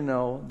want you to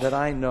know that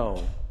I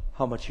know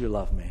how much you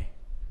love me.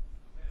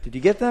 Did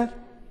you get that?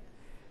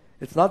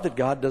 It's not that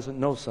God doesn't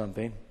know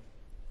something.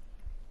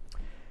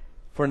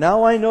 For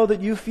now I know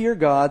that you fear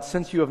God,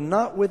 since you have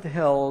not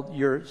withheld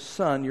your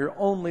son, your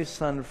only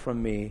son,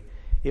 from me.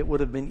 It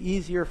would have been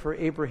easier for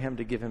Abraham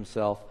to give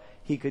himself.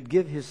 He could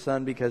give his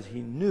son because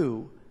he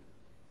knew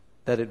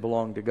that it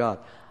belonged to God.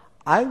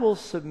 I will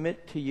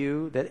submit to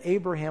you that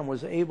Abraham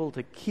was able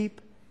to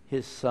keep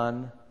his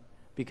son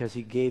because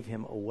he gave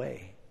him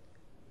away.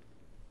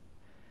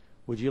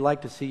 Would you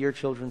like to see your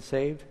children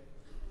saved?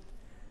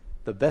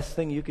 The best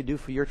thing you could do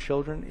for your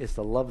children is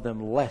to love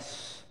them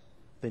less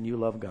than you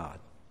love God.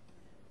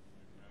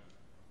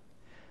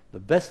 The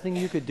best thing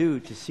you could do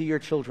to see your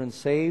children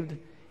saved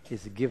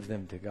is to give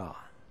them to God.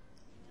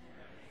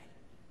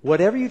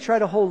 Whatever you try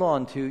to hold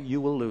on to, you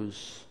will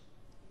lose.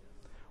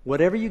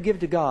 Whatever you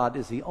give to God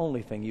is the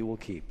only thing you will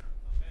keep.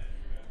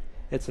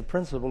 It's a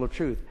principle of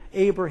truth.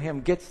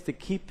 Abraham gets to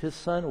keep his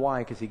son. Why?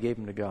 Because he gave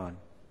him to God.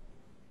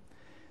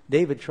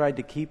 David tried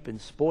to keep and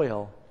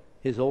spoil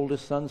his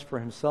oldest sons for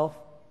himself.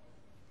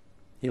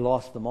 He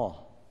lost them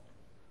all.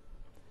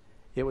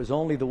 It was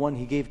only the one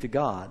he gave to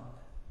God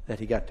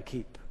that he got to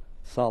keep.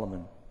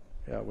 Solomon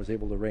was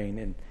able to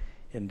reign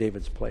in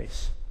David's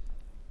place.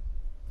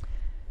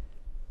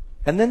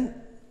 And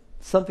then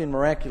something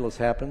miraculous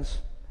happens.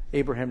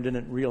 Abraham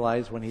didn't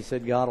realize when he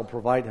said God will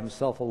provide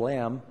himself a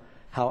lamb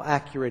how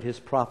accurate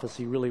his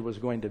prophecy really was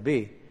going to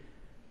be.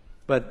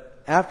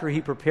 But after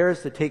he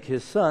prepares to take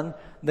his son,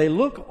 they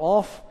look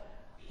off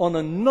on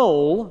a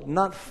knoll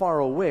not far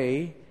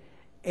away,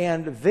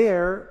 and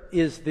there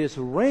is this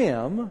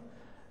ram.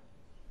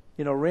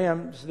 You know,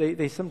 rams,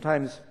 they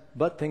sometimes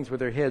butt things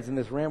with their heads, and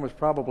this ram was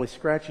probably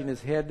scratching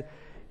his head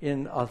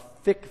in a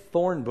thick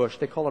thorn bush.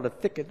 They call it a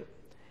thicket.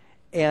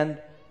 And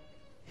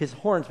his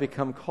horns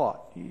become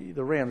caught.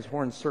 The ram's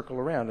horns circle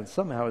around, and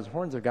somehow his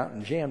horns have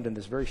gotten jammed in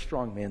this very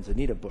strong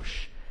manzanita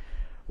bush.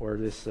 Or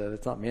this,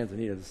 it's not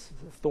manzanita, this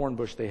thorn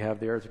bush they have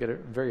there. It's got a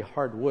very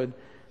hard wood.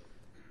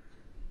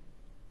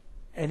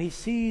 And he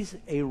sees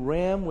a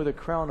ram with a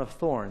crown of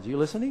thorns. Are you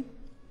listening?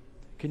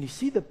 Can you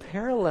see the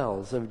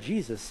parallels of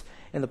Jesus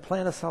and the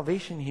plan of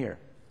salvation here?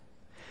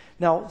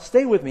 Now,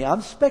 stay with me.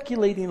 I'm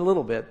speculating a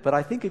little bit, but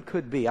I think it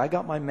could be. I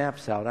got my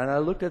maps out, and I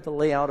looked at the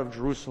layout of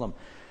Jerusalem.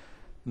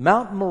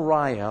 Mount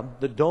Moriah,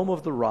 the Dome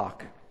of the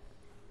Rock,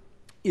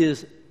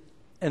 is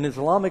an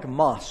Islamic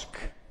mosque,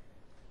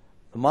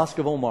 the Mosque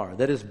of Omar,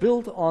 that is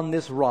built on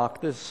this rock.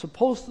 This is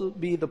supposed to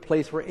be the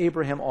place where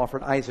Abraham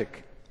offered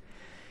Isaac.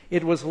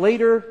 It was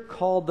later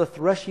called the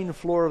threshing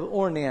floor of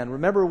Ornan.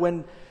 Remember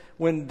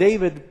when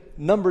David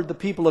numbered the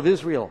people of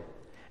Israel,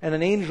 and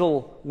an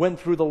angel went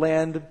through the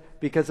land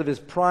because of his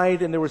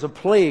pride, and there was a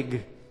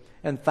plague,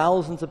 and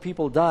thousands of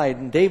people died,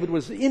 and David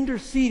was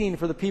interceding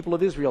for the people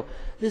of Israel.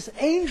 This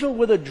angel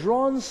with a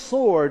drawn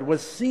sword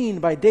was seen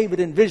by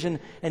David in vision,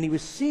 and he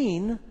was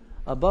seen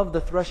above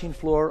the threshing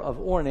floor of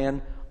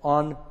Ornan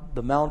on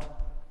the Mount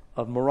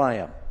of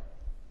Moriah.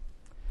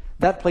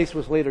 That place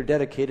was later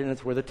dedicated, and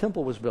it's where the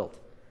temple was built.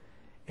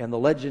 And the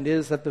legend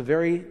is that the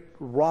very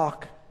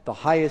rock, the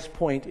highest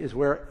point, is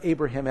where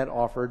Abraham had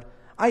offered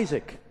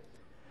Isaac.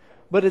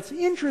 But it's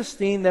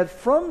interesting that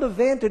from the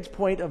vantage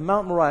point of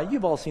Mount Moriah,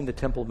 you've all seen the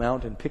Temple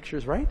Mount in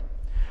pictures, right?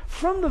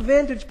 From the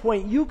vantage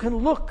point, you can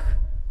look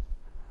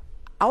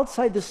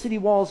outside the city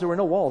walls. There were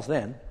no walls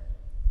then.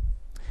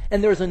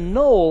 And there's a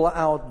knoll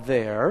out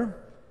there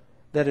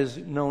that is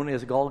known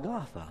as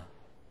Golgotha.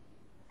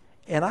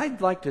 And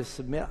I'd like to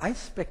submit, I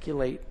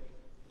speculate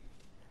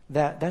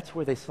that that's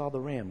where they saw the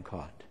ram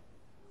caught,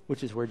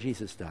 which is where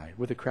Jesus died,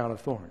 with a crown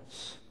of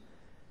thorns.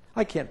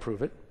 I can't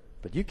prove it.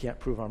 But you can't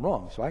prove I'm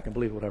wrong, so I can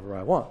believe whatever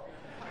I want.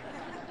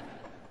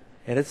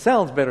 And it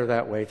sounds better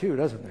that way too,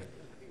 doesn't it?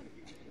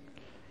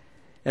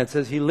 And it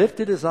says, he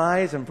lifted his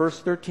eyes in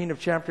verse 13 of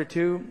chapter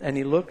 2, and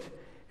he looked,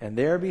 and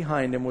there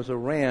behind him was a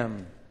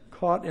ram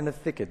caught in a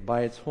thicket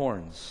by its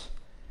horns.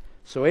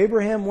 So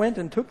Abraham went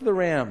and took the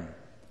ram,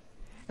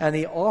 and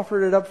he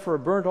offered it up for a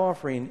burnt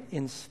offering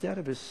instead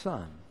of his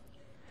son.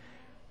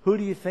 Who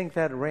do you think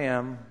that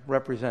ram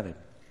represented?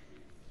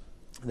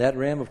 That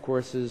ram, of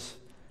course, is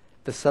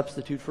the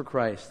substitute for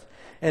Christ.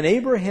 And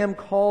Abraham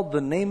called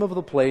the name of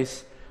the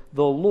place,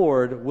 the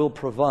Lord will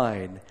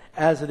provide.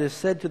 As it is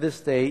said to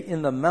this day,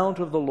 in the mount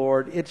of the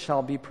Lord it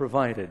shall be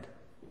provided.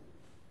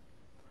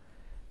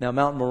 Now,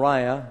 Mount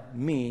Moriah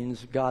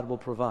means God will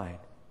provide.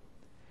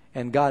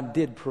 And God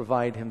did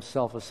provide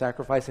himself a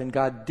sacrifice, and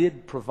God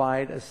did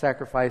provide a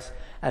sacrifice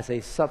as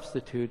a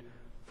substitute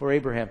for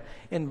Abraham.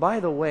 And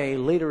by the way,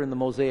 later in the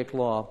Mosaic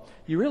Law,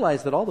 you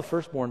realize that all the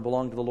firstborn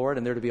belong to the Lord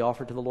and they're to be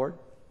offered to the Lord?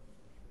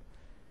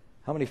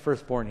 How many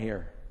firstborn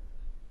here?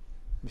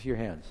 Let me see your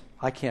hands.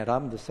 I can't.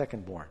 I'm the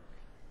secondborn.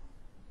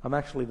 I'm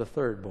actually the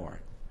thirdborn.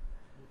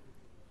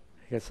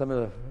 You got some of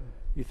the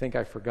You think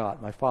I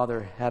forgot. My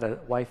father had a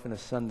wife and a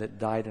son that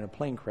died in a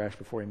plane crash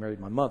before he married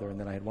my mother, and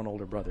then I had one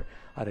older brother.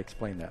 I'd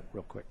explain that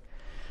real quick.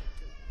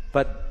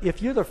 But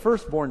if you're the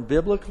firstborn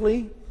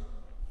biblically,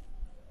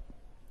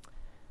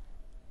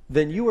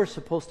 then you are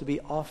supposed to be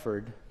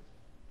offered.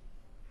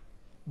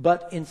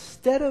 But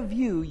instead of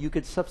you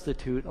could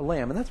substitute a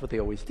lamb, and that's what they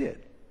always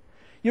did.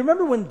 You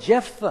remember when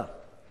Jephthah,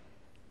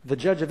 the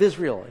judge of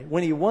Israel,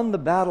 when he won the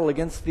battle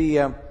against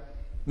the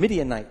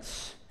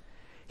Midianites,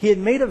 he had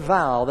made a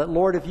vow that,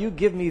 Lord, if you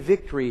give me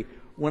victory,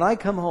 when I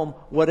come home,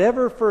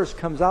 whatever first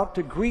comes out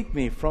to greet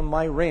me from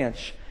my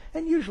ranch.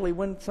 And usually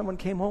when someone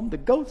came home, the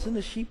goats and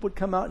the sheep would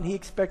come out, and he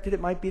expected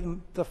it might be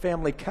the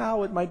family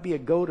cow, it might be a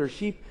goat or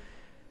sheep.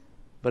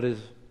 But his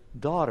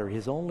daughter,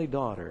 his only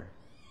daughter,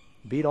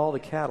 beat all the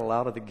cattle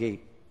out of the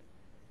gate,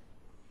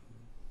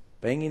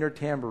 banging her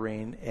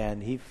tambourine,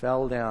 and he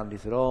fell down. He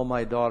said, "Oh,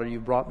 my daughter, you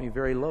brought me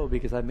very low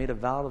because I made a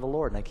vow to the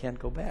Lord, and I can't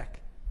go back."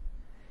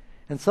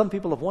 And some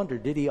people have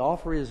wondered, did he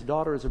offer his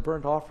daughter as a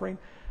burnt offering?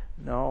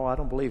 No, I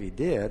don't believe he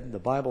did. The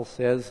Bible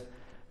says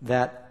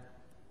that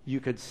you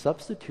could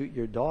substitute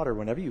your daughter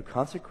whenever you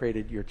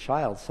consecrated your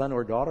child, son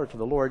or daughter, to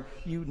the Lord.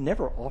 You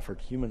never offered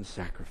human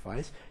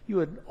sacrifice. You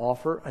would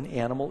offer an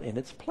animal in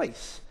its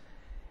place.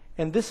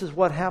 And this is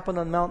what happened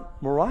on Mount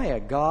Moriah.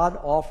 God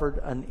offered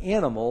an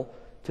animal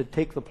to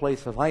take the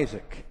place of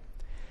Isaac.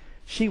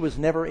 She was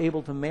never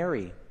able to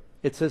marry.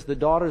 It says the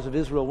daughters of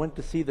Israel went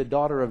to see the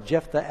daughter of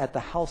Jephthah at the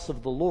house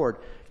of the Lord.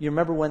 You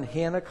remember when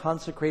Hannah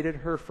consecrated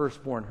her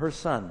firstborn, her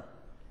son,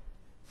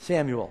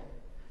 Samuel.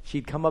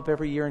 She'd come up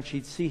every year and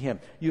she'd see him.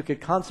 You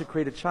could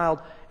consecrate a child,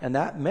 and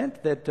that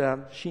meant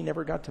that she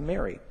never got to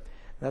marry.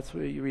 That's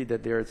what you read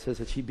that there. It says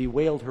that she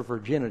bewailed her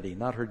virginity,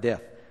 not her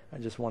death. I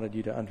just wanted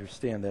you to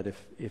understand that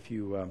if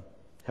you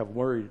have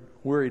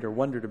worried or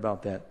wondered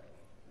about that.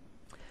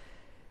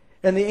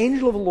 And the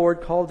angel of the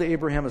Lord called to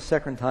Abraham a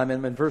second time,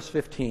 and in verse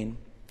 15,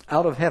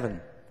 out of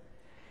heaven.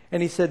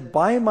 And he said,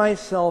 "By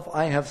myself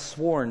I have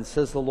sworn,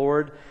 says the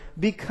Lord,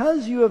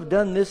 because you have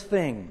done this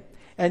thing,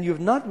 and you have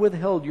not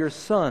withheld your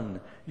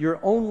son, your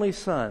only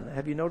son."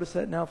 Have you noticed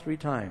that now 3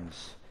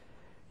 times?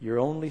 Your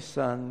only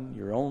son,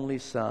 your only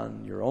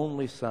son, your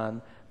only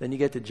son. Then you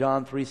get to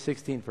John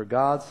 3:16, "For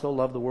God so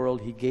loved the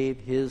world, he gave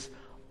his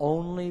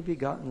only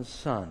begotten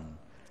Son,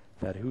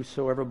 that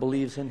whosoever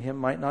believes in him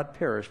might not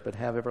perish, but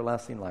have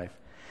everlasting life.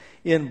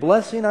 In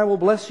blessing I will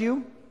bless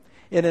you,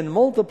 and in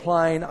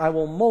multiplying I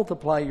will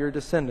multiply your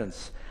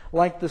descendants.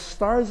 Like the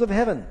stars of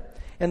heaven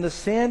and the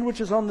sand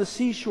which is on the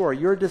seashore,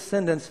 your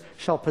descendants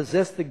shall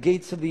possess the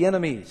gates of the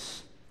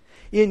enemies.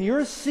 In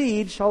your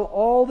seed shall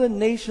all the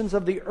nations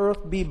of the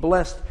earth be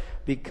blessed,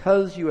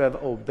 because you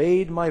have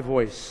obeyed my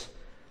voice."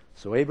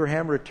 So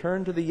Abraham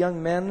returned to the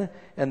young men,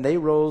 and they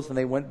rose and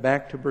they went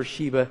back to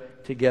Beersheba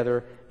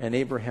together, and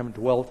Abraham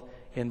dwelt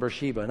in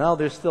Beersheba. Now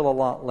there's still a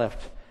lot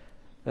left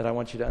that I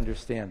want you to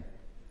understand.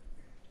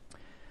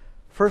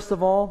 First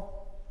of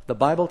all, the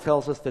Bible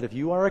tells us that if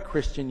you are a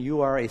Christian,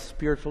 you are a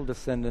spiritual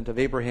descendant of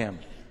Abraham.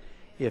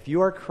 If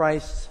you are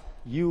Christ's,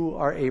 you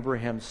are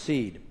Abraham's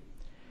seed.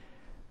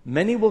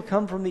 Many will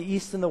come from the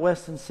east and the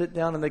west and sit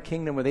down in the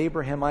kingdom with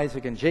Abraham,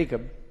 Isaac, and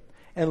Jacob,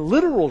 and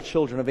literal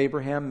children of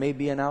Abraham may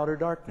be in outer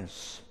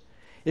darkness.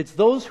 It's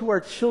those who are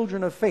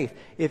children of faith.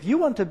 If you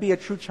want to be a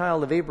true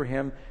child of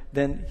Abraham,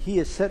 then he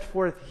is set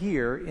forth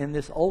here in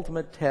this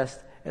ultimate test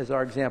as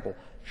our example.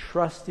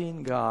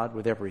 Trusting God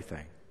with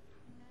everything.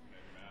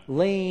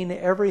 Laying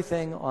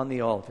everything on the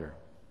altar.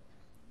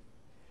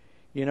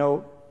 You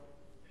know,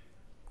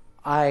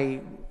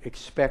 I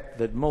expect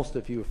that most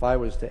of you, if I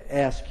was to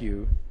ask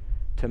you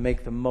to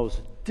make the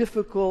most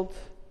difficult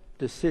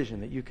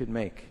decision that you could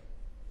make,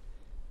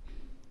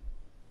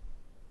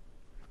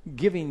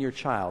 giving your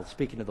child,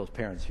 speaking to those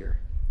parents here,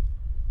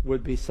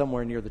 would be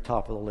somewhere near the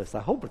top of the list. I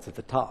hope it's at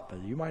the top, but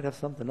you might have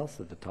something else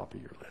at the top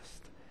of your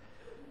list.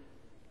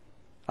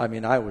 I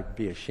mean, I would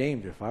be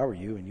ashamed if I were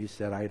you and you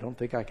said, "I don't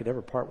think I could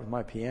ever part with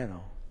my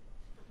piano."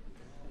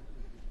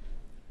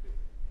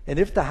 And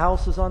if the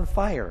house is on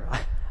fire,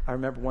 I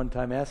remember one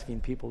time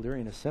asking people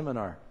during a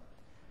seminar,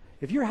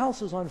 if your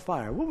house is on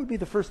fire, what would be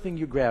the first thing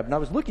you grab? And I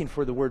was looking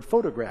for the word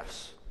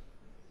photographs.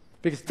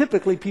 Because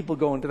typically people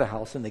go into the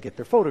house and they get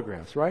their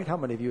photographs, right? How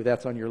many of you,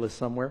 that's on your list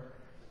somewhere?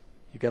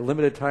 You've got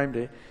limited time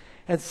to...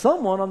 And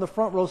someone on the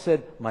front row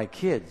said, "My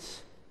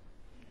kids."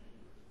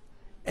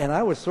 And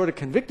I was sort of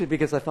convicted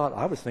because I thought,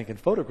 I was thinking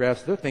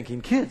photographs, they're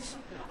thinking kids.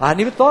 I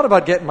hadn't even thought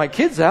about getting my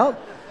kids out.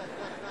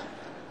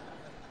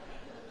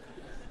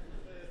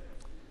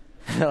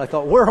 And I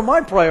thought, where are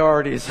my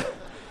priorities?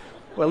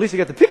 Well, at least you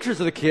got the pictures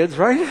of the kids,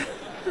 right?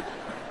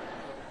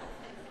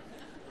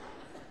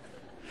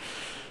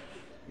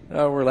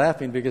 We're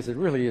laughing because it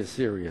really is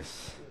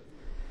serious.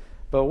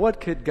 But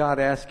what could God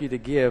ask you to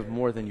give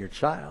more than your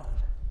child?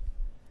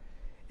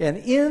 And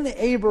in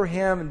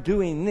Abraham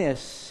doing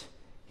this,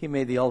 he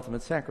made the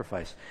ultimate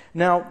sacrifice.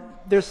 Now,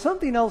 there's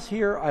something else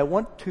here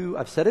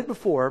I've said it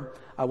before,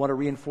 I want to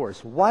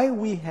reinforce. While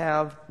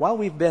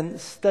we've been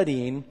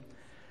studying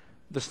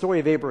the story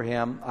of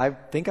Abraham, I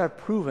think I've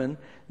proven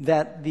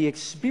that the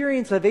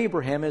experience of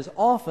Abraham is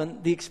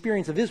often the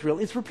experience of Israel.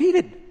 It's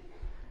repeated.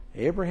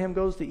 Abraham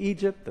goes to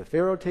Egypt. The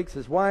Pharaoh takes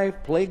his wife.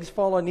 Plagues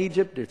fall on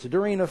Egypt. It's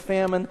during a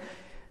famine.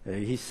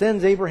 He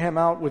sends Abraham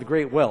out with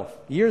great wealth.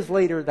 Years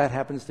later, that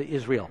happens to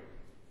Israel.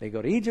 They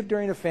go to Egypt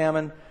during a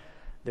famine.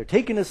 They're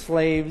taken as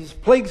slaves.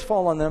 Plagues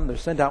fall on them. They're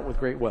sent out with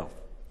great wealth.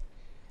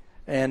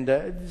 And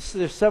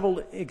there's several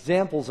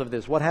examples of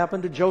this. What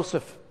happened to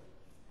Joseph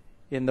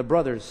in the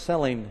brothers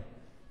selling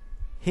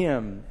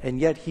him, and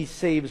yet he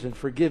saves and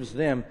forgives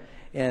them,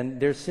 and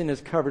their sin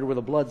is covered with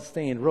a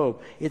blood-stained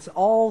robe. It's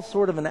all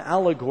sort of an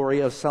allegory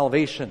of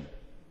salvation.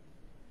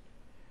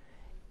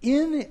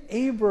 In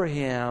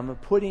Abraham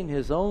putting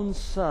his own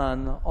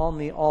son on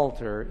the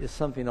altar is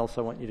something else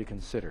I want you to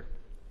consider.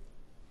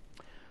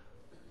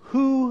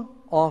 Who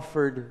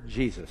offered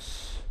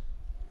Jesus?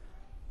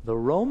 The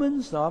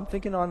Romans? No, I'm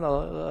thinking on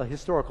a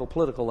historical,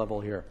 political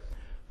level here.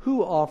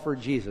 Who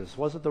offered Jesus?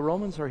 Was it the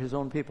Romans or his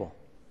own people?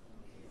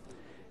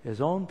 His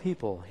own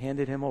people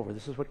handed him over.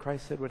 This is what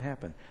Christ said would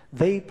happen.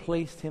 They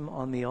placed him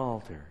on the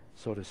altar,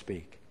 so to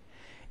speak.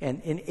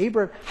 And in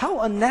Abraham, how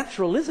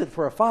unnatural is it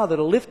for a father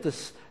to lift a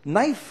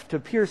knife to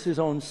pierce his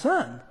own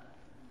son?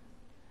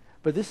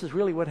 But this is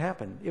really what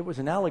happened. It was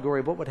an allegory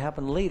of what would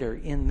happen later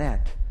in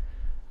that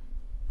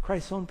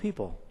Christ's own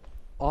people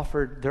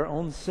offered their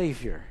own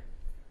Savior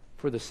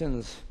for the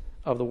sins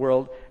of the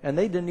world, and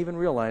they didn't even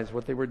realize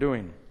what they were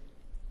doing.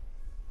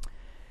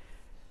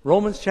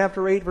 Romans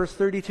chapter 8, verse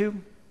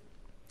 32.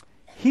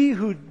 He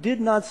who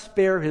did not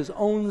spare his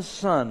own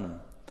son,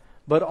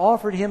 but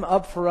offered him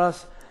up for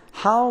us,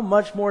 how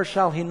much more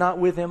shall he not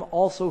with him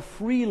also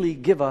freely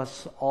give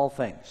us all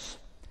things?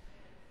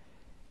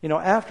 You know,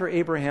 after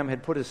Abraham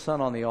had put his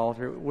son on the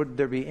altar, would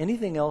there be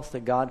anything else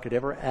that God could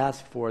ever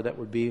ask for that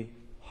would be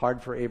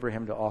hard for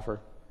Abraham to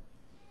offer?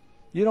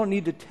 You don't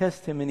need to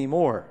test him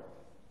anymore.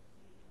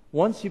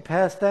 Once you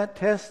pass that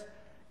test,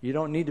 you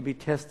don't need to be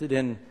tested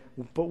in,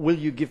 but will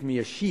you give me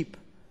a sheep?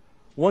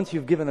 Once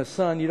you've given a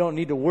son, you don't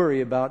need to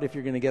worry about if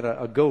you're going to get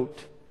a goat.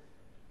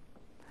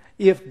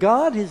 If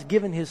God has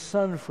given his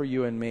son for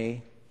you and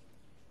me,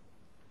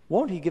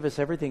 won't he give us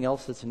everything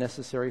else that's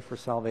necessary for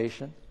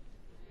salvation?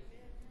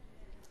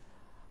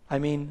 I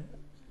mean,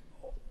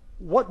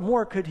 what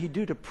more could he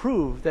do to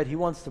prove that he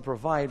wants to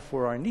provide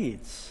for our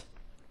needs?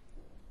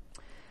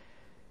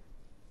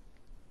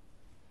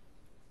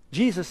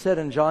 Jesus said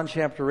in John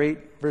chapter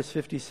 8, verse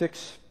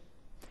 56,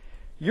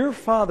 your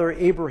father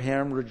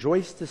Abraham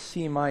rejoiced to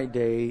see my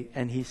day,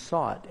 and he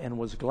saw it and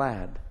was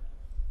glad.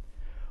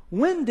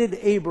 When did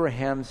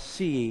Abraham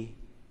see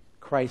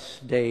Christ's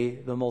day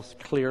the most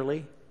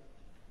clearly?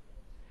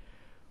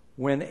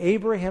 When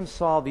Abraham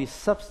saw the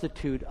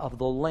substitute of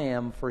the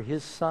lamb for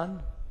his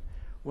son,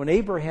 when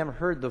Abraham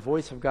heard the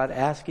voice of God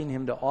asking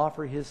him to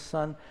offer his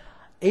son,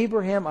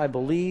 Abraham, I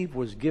believe,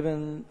 was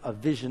given a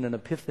vision, an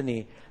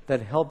epiphany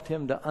that helped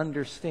him to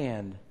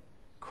understand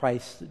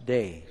Christ's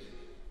day.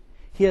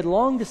 He had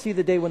longed to see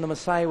the day when the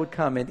Messiah would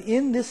come. And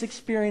in this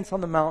experience on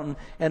the mountain,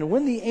 and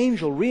when the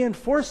angel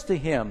reinforced to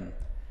him,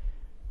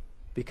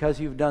 because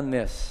you've done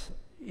this,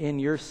 in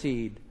your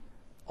seed,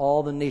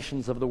 all the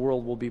nations of the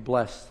world will be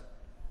blessed.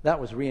 That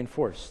was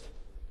reinforced.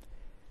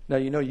 Now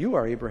you know you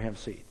are Abraham's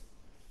seed.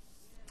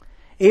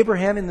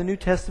 Abraham in the New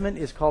Testament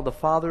is called the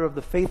father of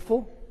the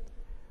faithful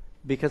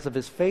because of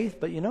his faith.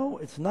 But you know,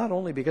 it's not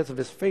only because of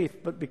his faith,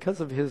 but because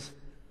of his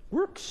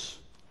works.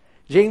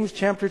 James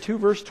chapter 2,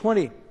 verse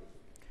 20.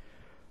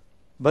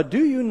 But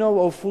do you know,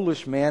 O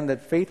foolish man,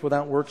 that faith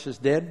without works is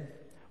dead?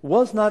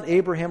 Was not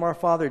Abraham our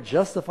father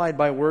justified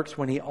by works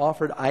when he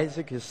offered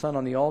Isaac his son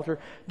on the altar?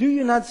 Do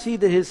you not see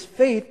that his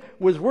faith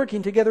was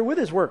working together with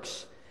his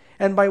works?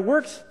 And by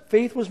works,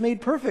 faith was made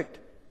perfect.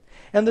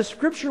 And the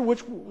scripture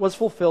which was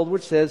fulfilled,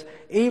 which says,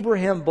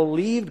 Abraham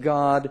believed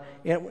God,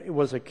 and it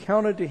was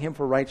accounted to him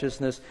for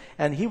righteousness,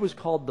 and he was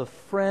called the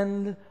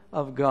friend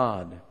of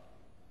God.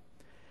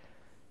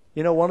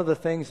 You know, one of the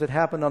things that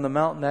happened on the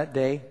mountain that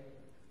day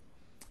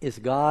is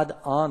God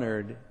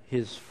honored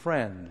his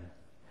friend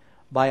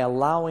by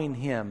allowing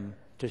him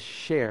to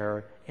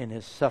share in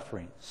his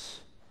sufferings.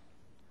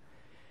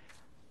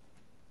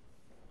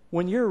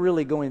 When you're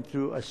really going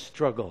through a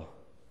struggle,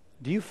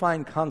 do you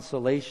find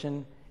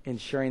consolation in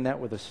sharing that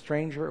with a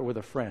stranger or with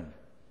a friend?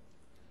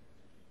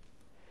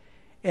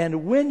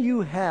 And when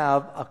you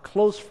have a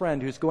close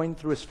friend who's going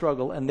through a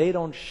struggle and they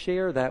don't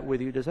share that with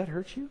you, does that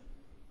hurt you?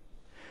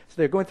 So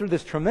they're going through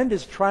this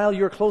tremendous trial.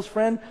 You're a close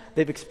friend.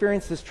 They've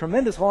experienced this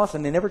tremendous loss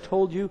and they never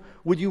told you.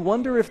 Would you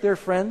wonder if they're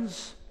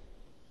friends?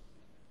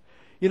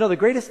 You know, the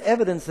greatest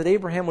evidence that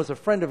Abraham was a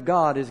friend of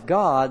God is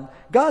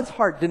God's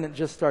heart didn't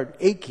just start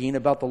aching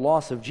about the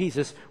loss of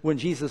Jesus when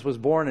Jesus was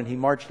born and he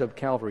marched up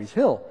Calvary's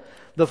hill.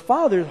 The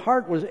Father's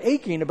heart was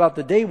aching about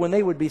the day when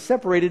they would be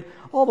separated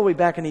all the way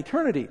back in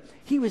eternity.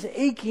 He was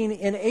aching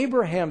in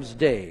Abraham's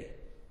day.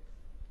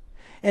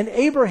 And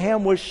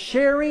Abraham was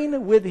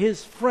sharing with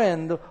his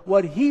friend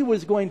what he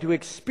was going to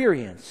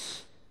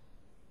experience.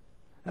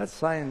 That's a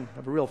sign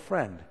of a real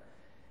friend,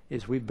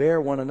 is we bear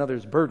one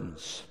another's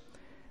burdens.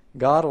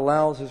 God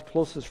allows his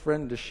closest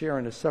friend to share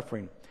in his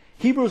suffering.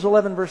 Hebrews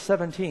 11, verse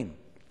 17.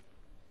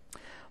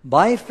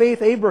 By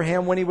faith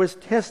Abraham, when he was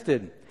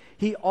tested,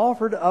 he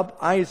offered up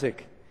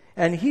Isaac.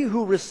 And he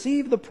who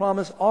received the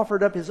promise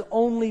offered up his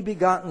only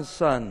begotten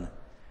son,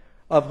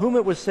 of whom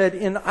it was said,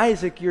 in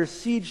Isaac your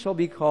seed shall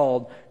be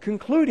called,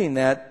 concluding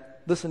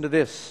that, listen to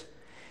this,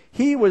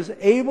 he was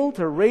able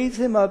to raise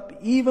him up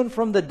even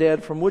from the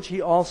dead, from which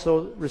he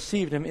also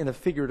received him in a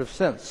figurative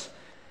sense.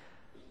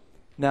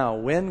 Now,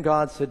 when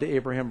God said to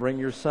Abraham, bring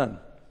your son,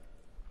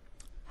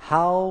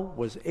 how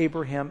was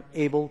Abraham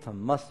able to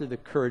muster the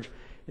courage?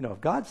 You know,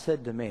 if God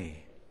said to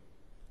me,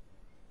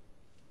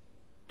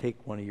 take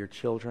one of your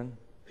children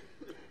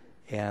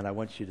and I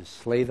want you to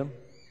slay them,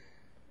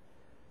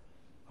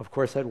 of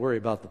course, I'd worry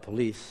about the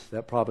police.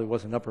 That probably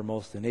wasn't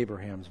uppermost in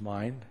Abraham's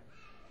mind.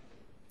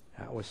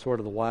 That was sort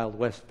of the Wild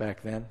West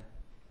back then.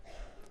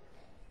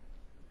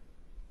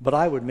 But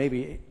I would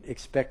maybe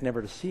expect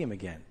never to see him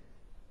again.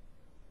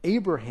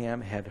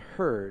 Abraham had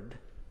heard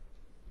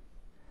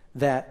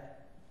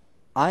that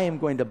I am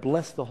going to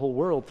bless the whole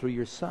world through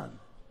your son.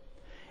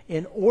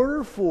 In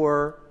order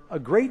for a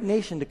great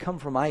nation to come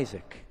from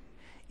Isaac,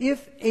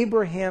 if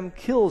Abraham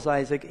kills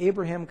Isaac,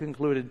 Abraham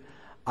concluded,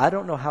 I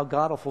don't know how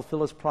God will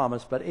fulfill his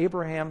promise, but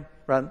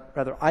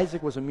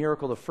Isaac was a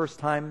miracle the first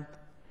time.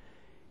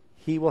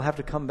 He will have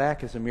to come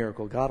back as a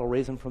miracle. God will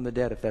raise him from the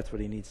dead if that's what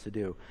he needs to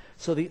do.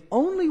 So the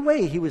only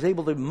way he was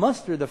able to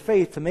muster the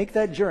faith to make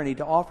that journey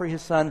to offer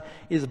his son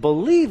is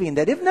believing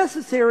that if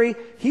necessary,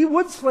 he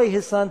would slay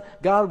his son,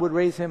 God would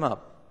raise him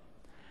up.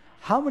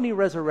 How many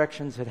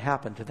resurrections had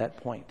happened to that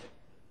point?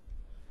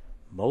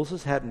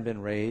 Moses hadn't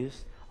been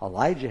raised.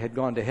 Elijah had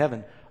gone to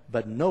heaven.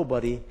 But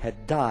nobody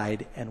had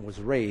died and was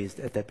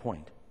raised at that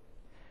point.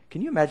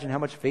 Can you imagine how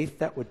much faith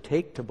that would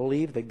take to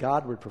believe that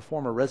God would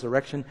perform a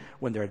resurrection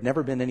when there had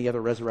never been any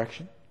other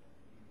resurrection?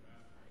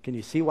 Can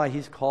you see why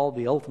he's called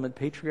the ultimate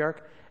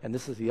patriarch? And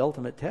this is the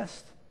ultimate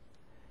test.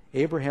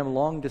 Abraham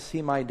longed to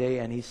see my day,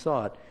 and he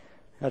saw it.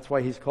 That's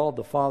why he's called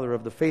the father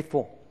of the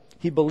faithful.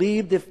 He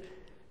believed if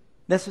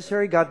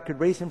necessary, God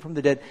could raise him from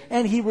the dead.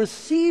 And he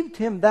received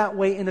him that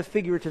way in a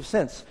figurative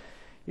sense.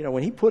 You know,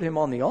 when he put him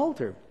on the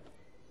altar,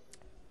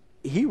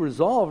 he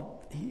resolved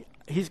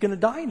he's going to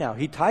die now.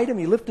 He tied him,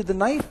 he lifted the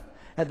knife,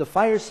 had the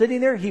fire sitting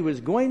there, he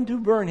was going to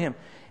burn him.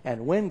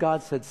 And when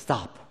God said,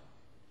 stop,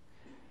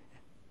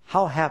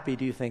 how happy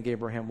do you think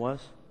Abraham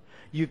was?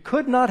 You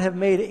could not have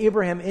made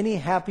Abraham any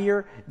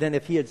happier than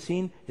if he had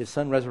seen his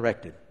son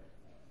resurrected.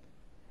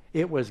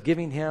 It was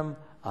giving him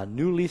a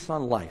new lease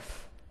on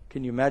life.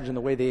 Can you imagine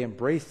the way they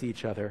embraced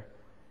each other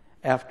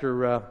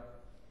after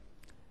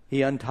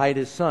he untied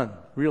his son,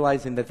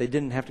 realizing that they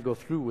didn't have to go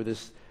through with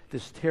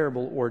this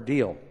terrible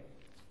ordeal?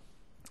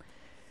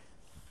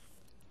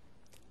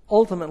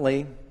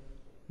 Ultimately,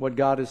 what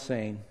God is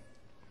saying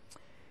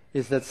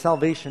is that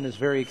salvation is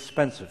very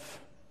expensive.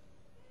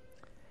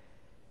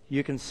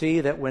 You can see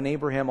that when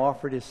Abraham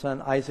offered his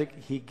son Isaac,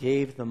 he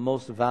gave the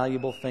most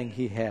valuable thing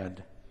he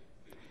had.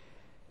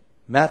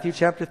 Matthew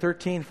chapter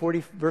 13,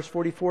 verse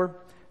 44,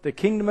 the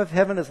kingdom of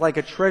heaven is like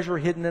a treasure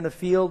hidden in a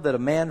field that a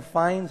man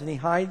finds and he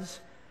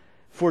hides.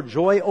 For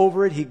joy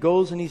over it, he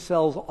goes and he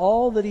sells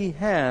all that he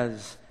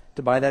has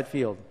to buy that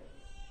field.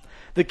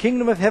 The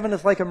kingdom of heaven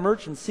is like a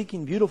merchant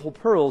seeking beautiful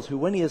pearls, who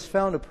when he has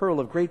found a pearl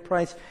of great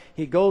price,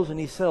 he goes and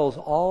he sells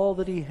all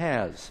that he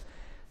has.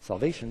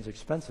 Salvation's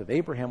expensive.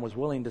 Abraham was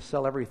willing to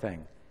sell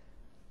everything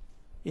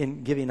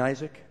in giving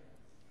Isaac.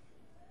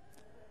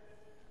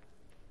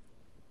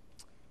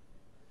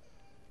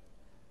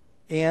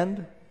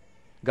 And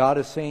God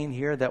is saying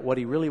here that what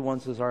he really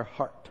wants is our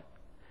heart.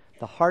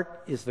 The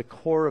heart is the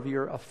core of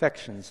your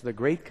affections. The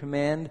great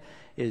command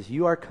is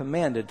you are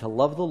commanded to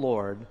love the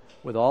Lord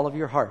with all of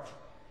your heart.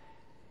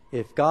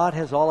 If God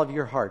has all of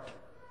your heart,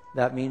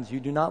 that means you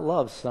do not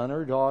love son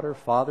or daughter,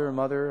 father or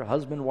mother,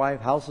 husband,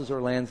 wife, houses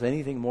or lands,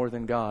 anything more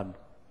than God.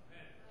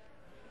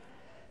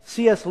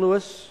 C.S.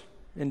 Lewis,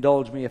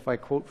 indulge me if I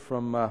quote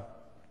from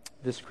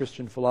this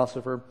Christian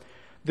philosopher,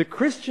 the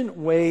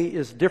Christian way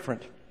is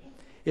different.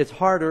 It's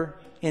harder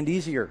and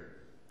easier.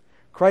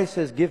 Christ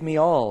says, give me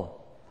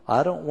all.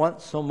 I don't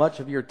want so much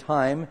of your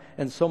time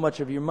and so much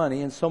of your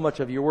money and so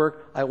much of your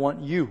work. I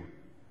want you.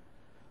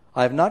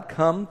 I have not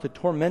come to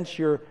torment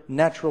your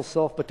natural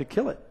self, but to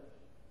kill it.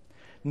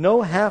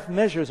 No half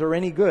measures are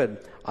any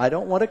good. I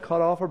don't want to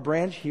cut off a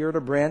branch here and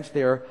a branch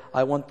there.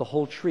 I want the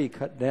whole tree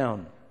cut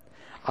down.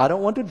 I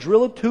don't want to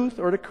drill a tooth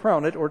or to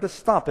crown it or to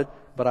stop it,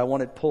 but I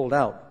want it pulled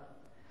out.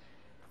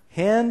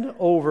 Hand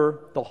over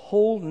the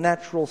whole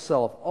natural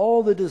self,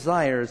 all the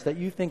desires that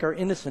you think are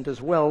innocent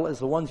as well as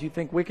the ones you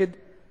think wicked,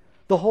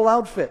 the whole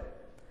outfit.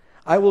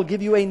 I will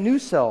give you a new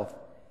self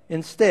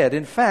instead.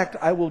 In fact,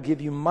 I will give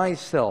you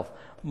myself.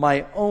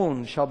 My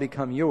own shall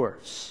become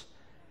yours.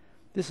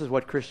 This is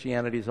what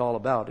Christianity is all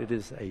about. It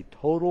is a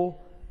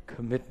total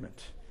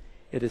commitment.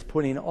 It is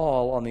putting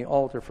all on the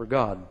altar for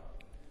God.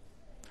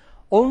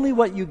 Only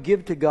what you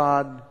give to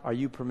God are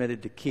you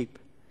permitted to keep.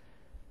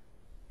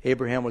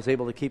 Abraham was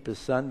able to keep his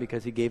son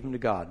because he gave him to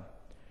God.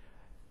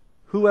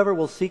 Whoever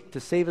will seek to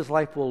save his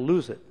life will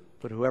lose it,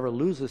 but whoever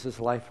loses his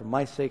life for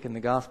my sake in the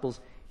Gospels,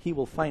 he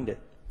will find it.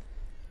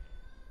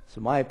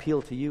 So my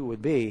appeal to you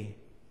would be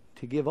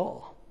to give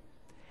all.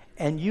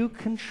 And you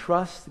can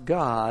trust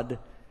God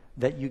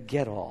that you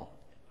get all.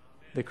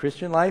 The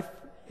Christian life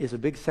is a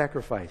big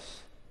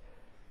sacrifice.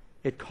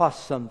 It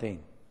costs something,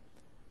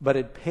 but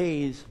it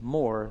pays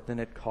more than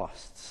it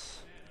costs.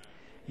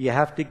 You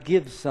have to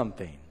give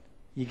something.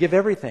 You give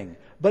everything,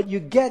 but you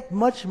get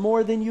much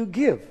more than you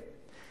give.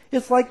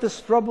 It's like the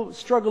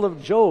struggle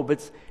of Job.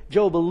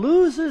 Job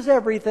loses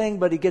everything,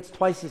 but he gets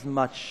twice as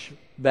much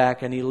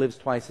back and he lives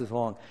twice as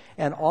long.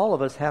 And all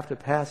of us have to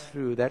pass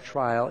through that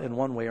trial in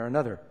one way or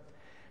another.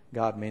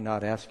 God may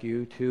not ask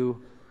you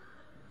to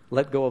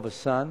let go of a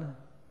son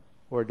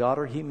or a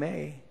daughter. He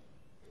may.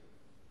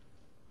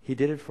 He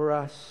did it for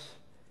us,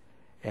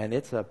 and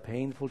it's a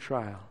painful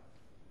trial.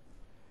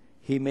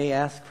 He may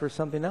ask for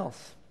something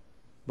else.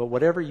 But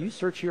whatever you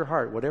search your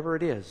heart, whatever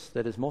it is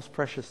that is most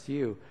precious to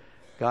you,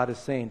 God is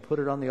saying, put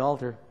it on the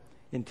altar.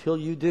 Until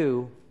you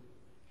do,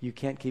 you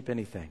can't keep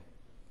anything.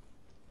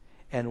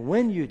 And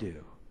when you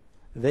do,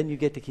 then you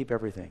get to keep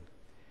everything.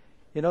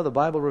 You know, the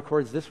Bible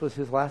records this was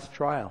his last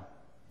trial.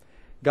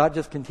 God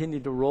just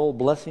continued to roll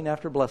blessing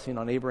after blessing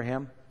on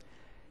Abraham.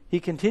 He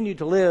continued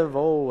to live,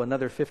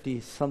 another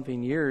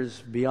 50-something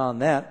years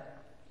beyond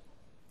that.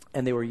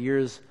 And they were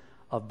years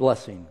of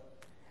blessing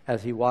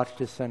as he watched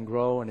his son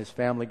grow and his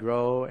family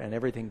grow and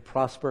everything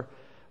prosper.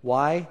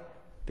 Why?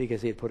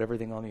 Because he had put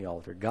everything on the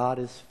altar. God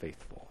is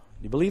faithful.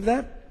 You believe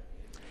that?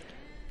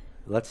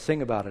 Let's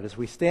sing about it as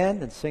we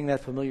stand and sing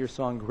that familiar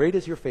song, Great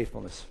is Your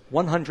Faithfulness.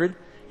 100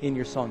 in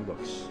your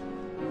songbooks.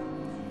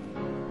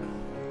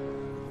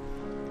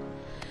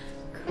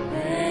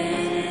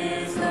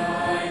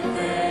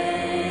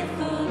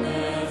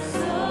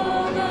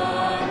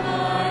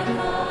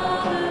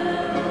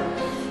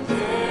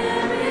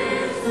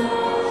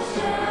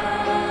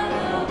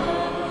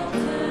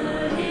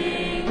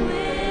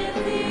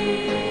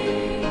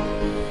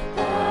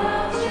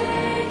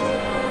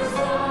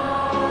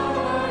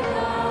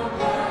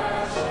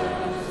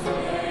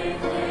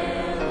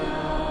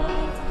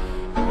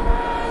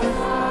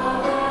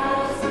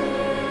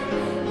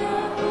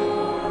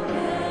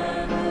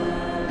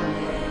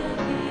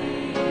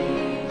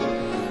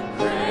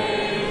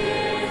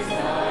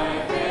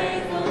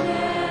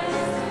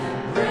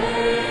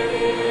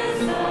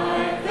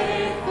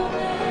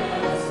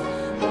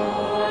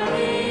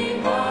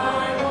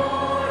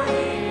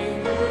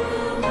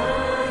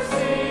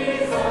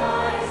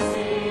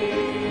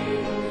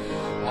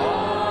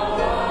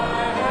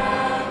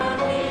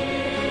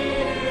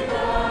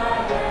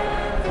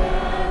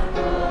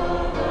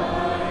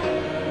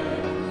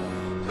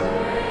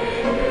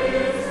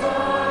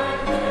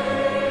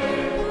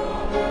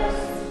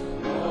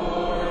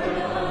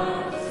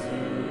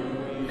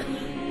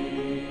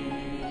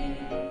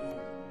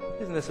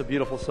 Isn't this a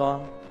beautiful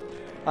song?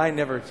 I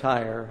never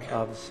tire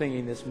of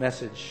singing this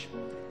message.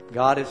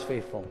 God is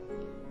faithful.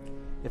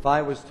 If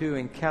I was to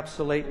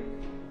encapsulate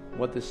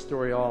what this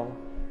story all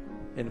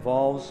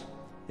involves,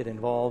 it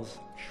involves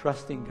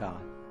trusting God.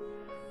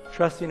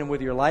 Trusting Him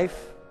with your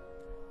life,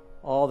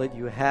 all that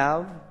you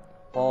have,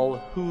 all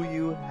who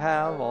you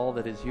have, all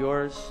that is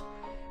yours,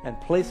 and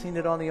placing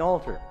it on the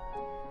altar.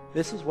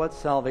 This is what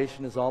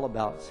salvation is all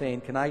about,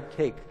 saying, can I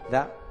take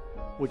that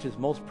which is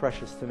most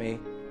precious to me?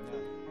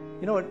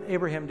 You know what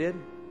Abraham did?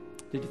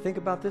 Did you think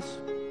about this?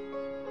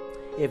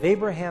 If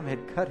Abraham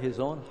had cut his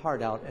own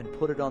heart out and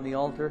put it on the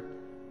altar,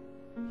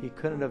 he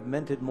couldn't have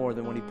meant it more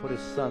than when he put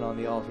his son on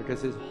the altar,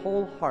 because his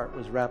whole heart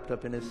was wrapped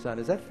up in his son.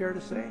 Is that fair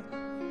to say?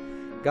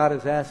 God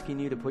is asking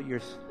you to put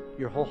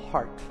your whole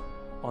heart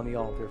on the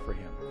altar for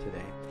Him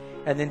today.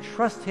 And then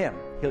trust Him.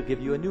 He'll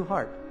give you a new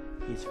heart.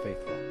 He's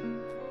faithful.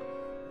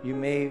 You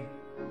may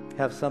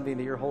have something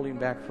that you're holding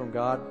back from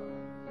God.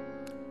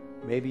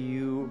 Maybe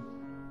you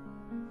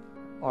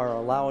are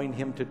allowing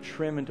Him to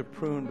trim and to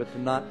prune, but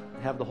to not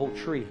have the whole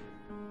tree.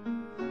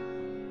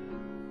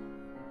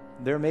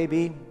 There may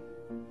be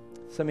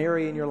some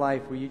area in your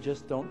life where you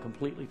just don't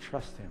completely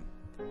trust Him.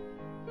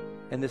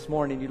 And this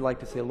morning you'd like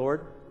to say,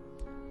 Lord,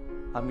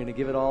 I'm going to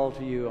give it all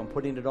to you. I'm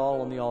putting it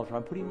all on the altar.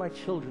 I'm putting my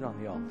children on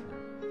the altar.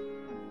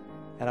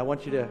 And I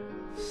want you to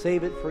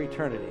save it for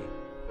eternity.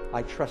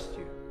 I trust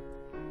you.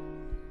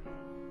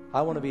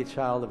 I want to be a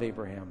child of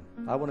Abraham.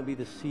 I want to be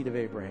the seed of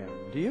Abraham.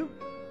 Do you?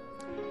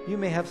 You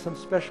may have some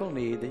special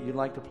need that you'd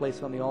like to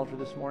place on the altar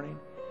this morning.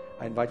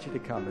 I invite you to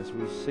come as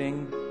we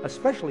sing.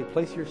 Especially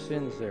place your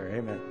sins there.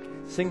 Amen.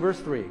 Sing verse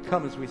 3.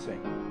 Come as we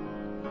sing.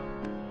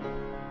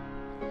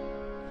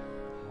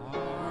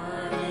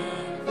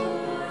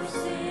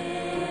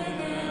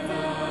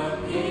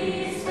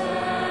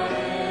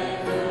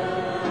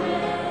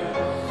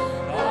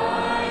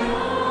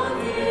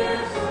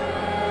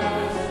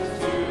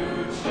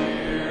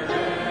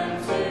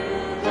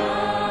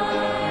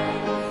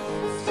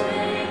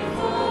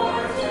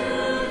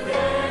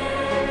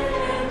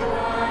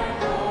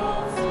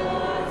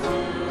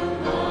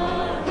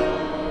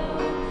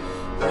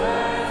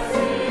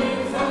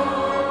 Blessings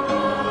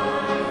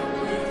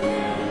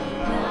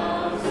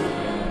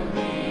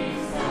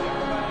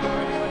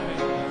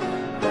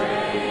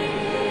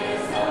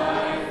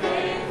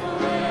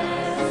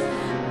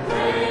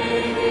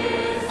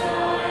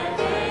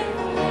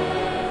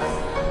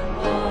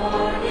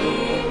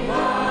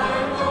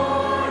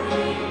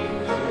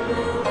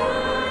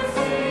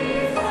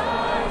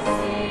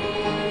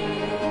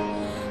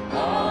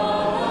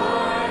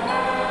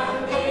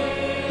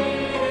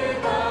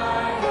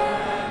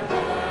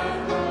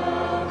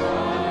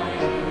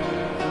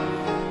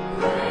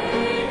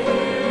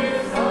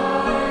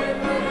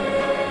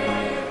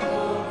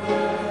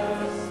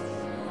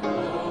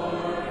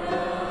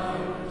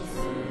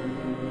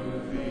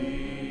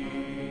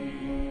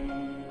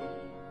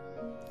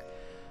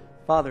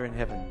Father in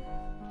heaven,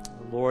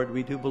 Lord,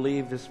 we do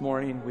believe this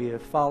morning we have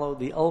followed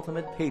the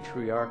ultimate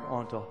patriarch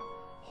onto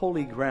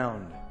holy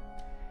ground.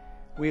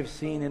 We have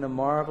seen in a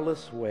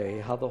marvelous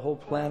way how the whole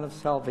plan of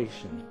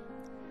salvation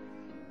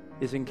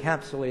is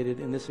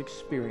encapsulated in this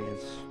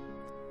experience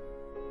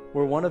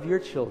where one of your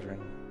children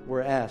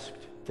were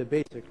asked to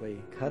basically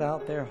cut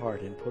out their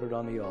heart and put it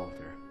on the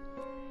altar.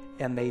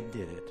 And they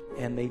did it,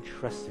 and they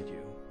trusted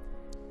you.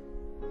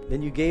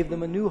 Then you gave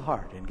them a new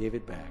heart and gave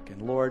it back.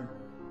 And Lord,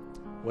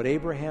 what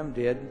Abraham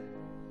did,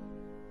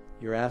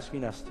 you're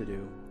asking us to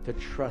do, to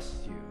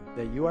trust you,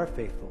 that you are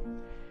faithful,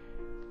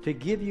 to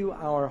give you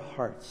our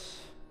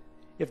hearts.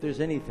 If there's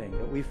anything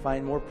that we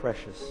find more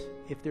precious,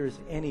 if there's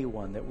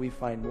anyone that we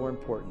find more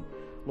important,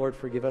 Lord,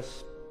 forgive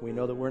us. We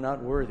know that we're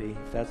not worthy.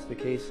 If that's the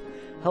case,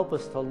 help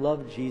us to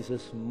love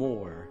Jesus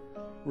more,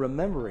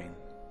 remembering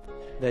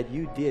that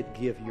you did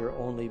give your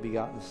only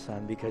begotten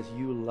Son because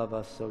you love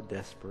us so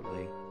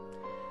desperately.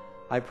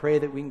 I pray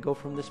that we can go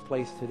from this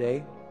place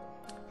today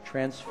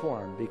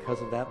transformed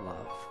because of that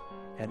love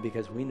and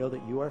because we know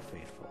that you are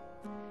faithful.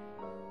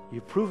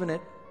 You've proven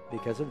it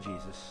because of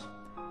Jesus,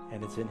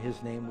 and it's in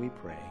his name we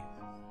pray.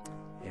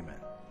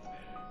 Amen.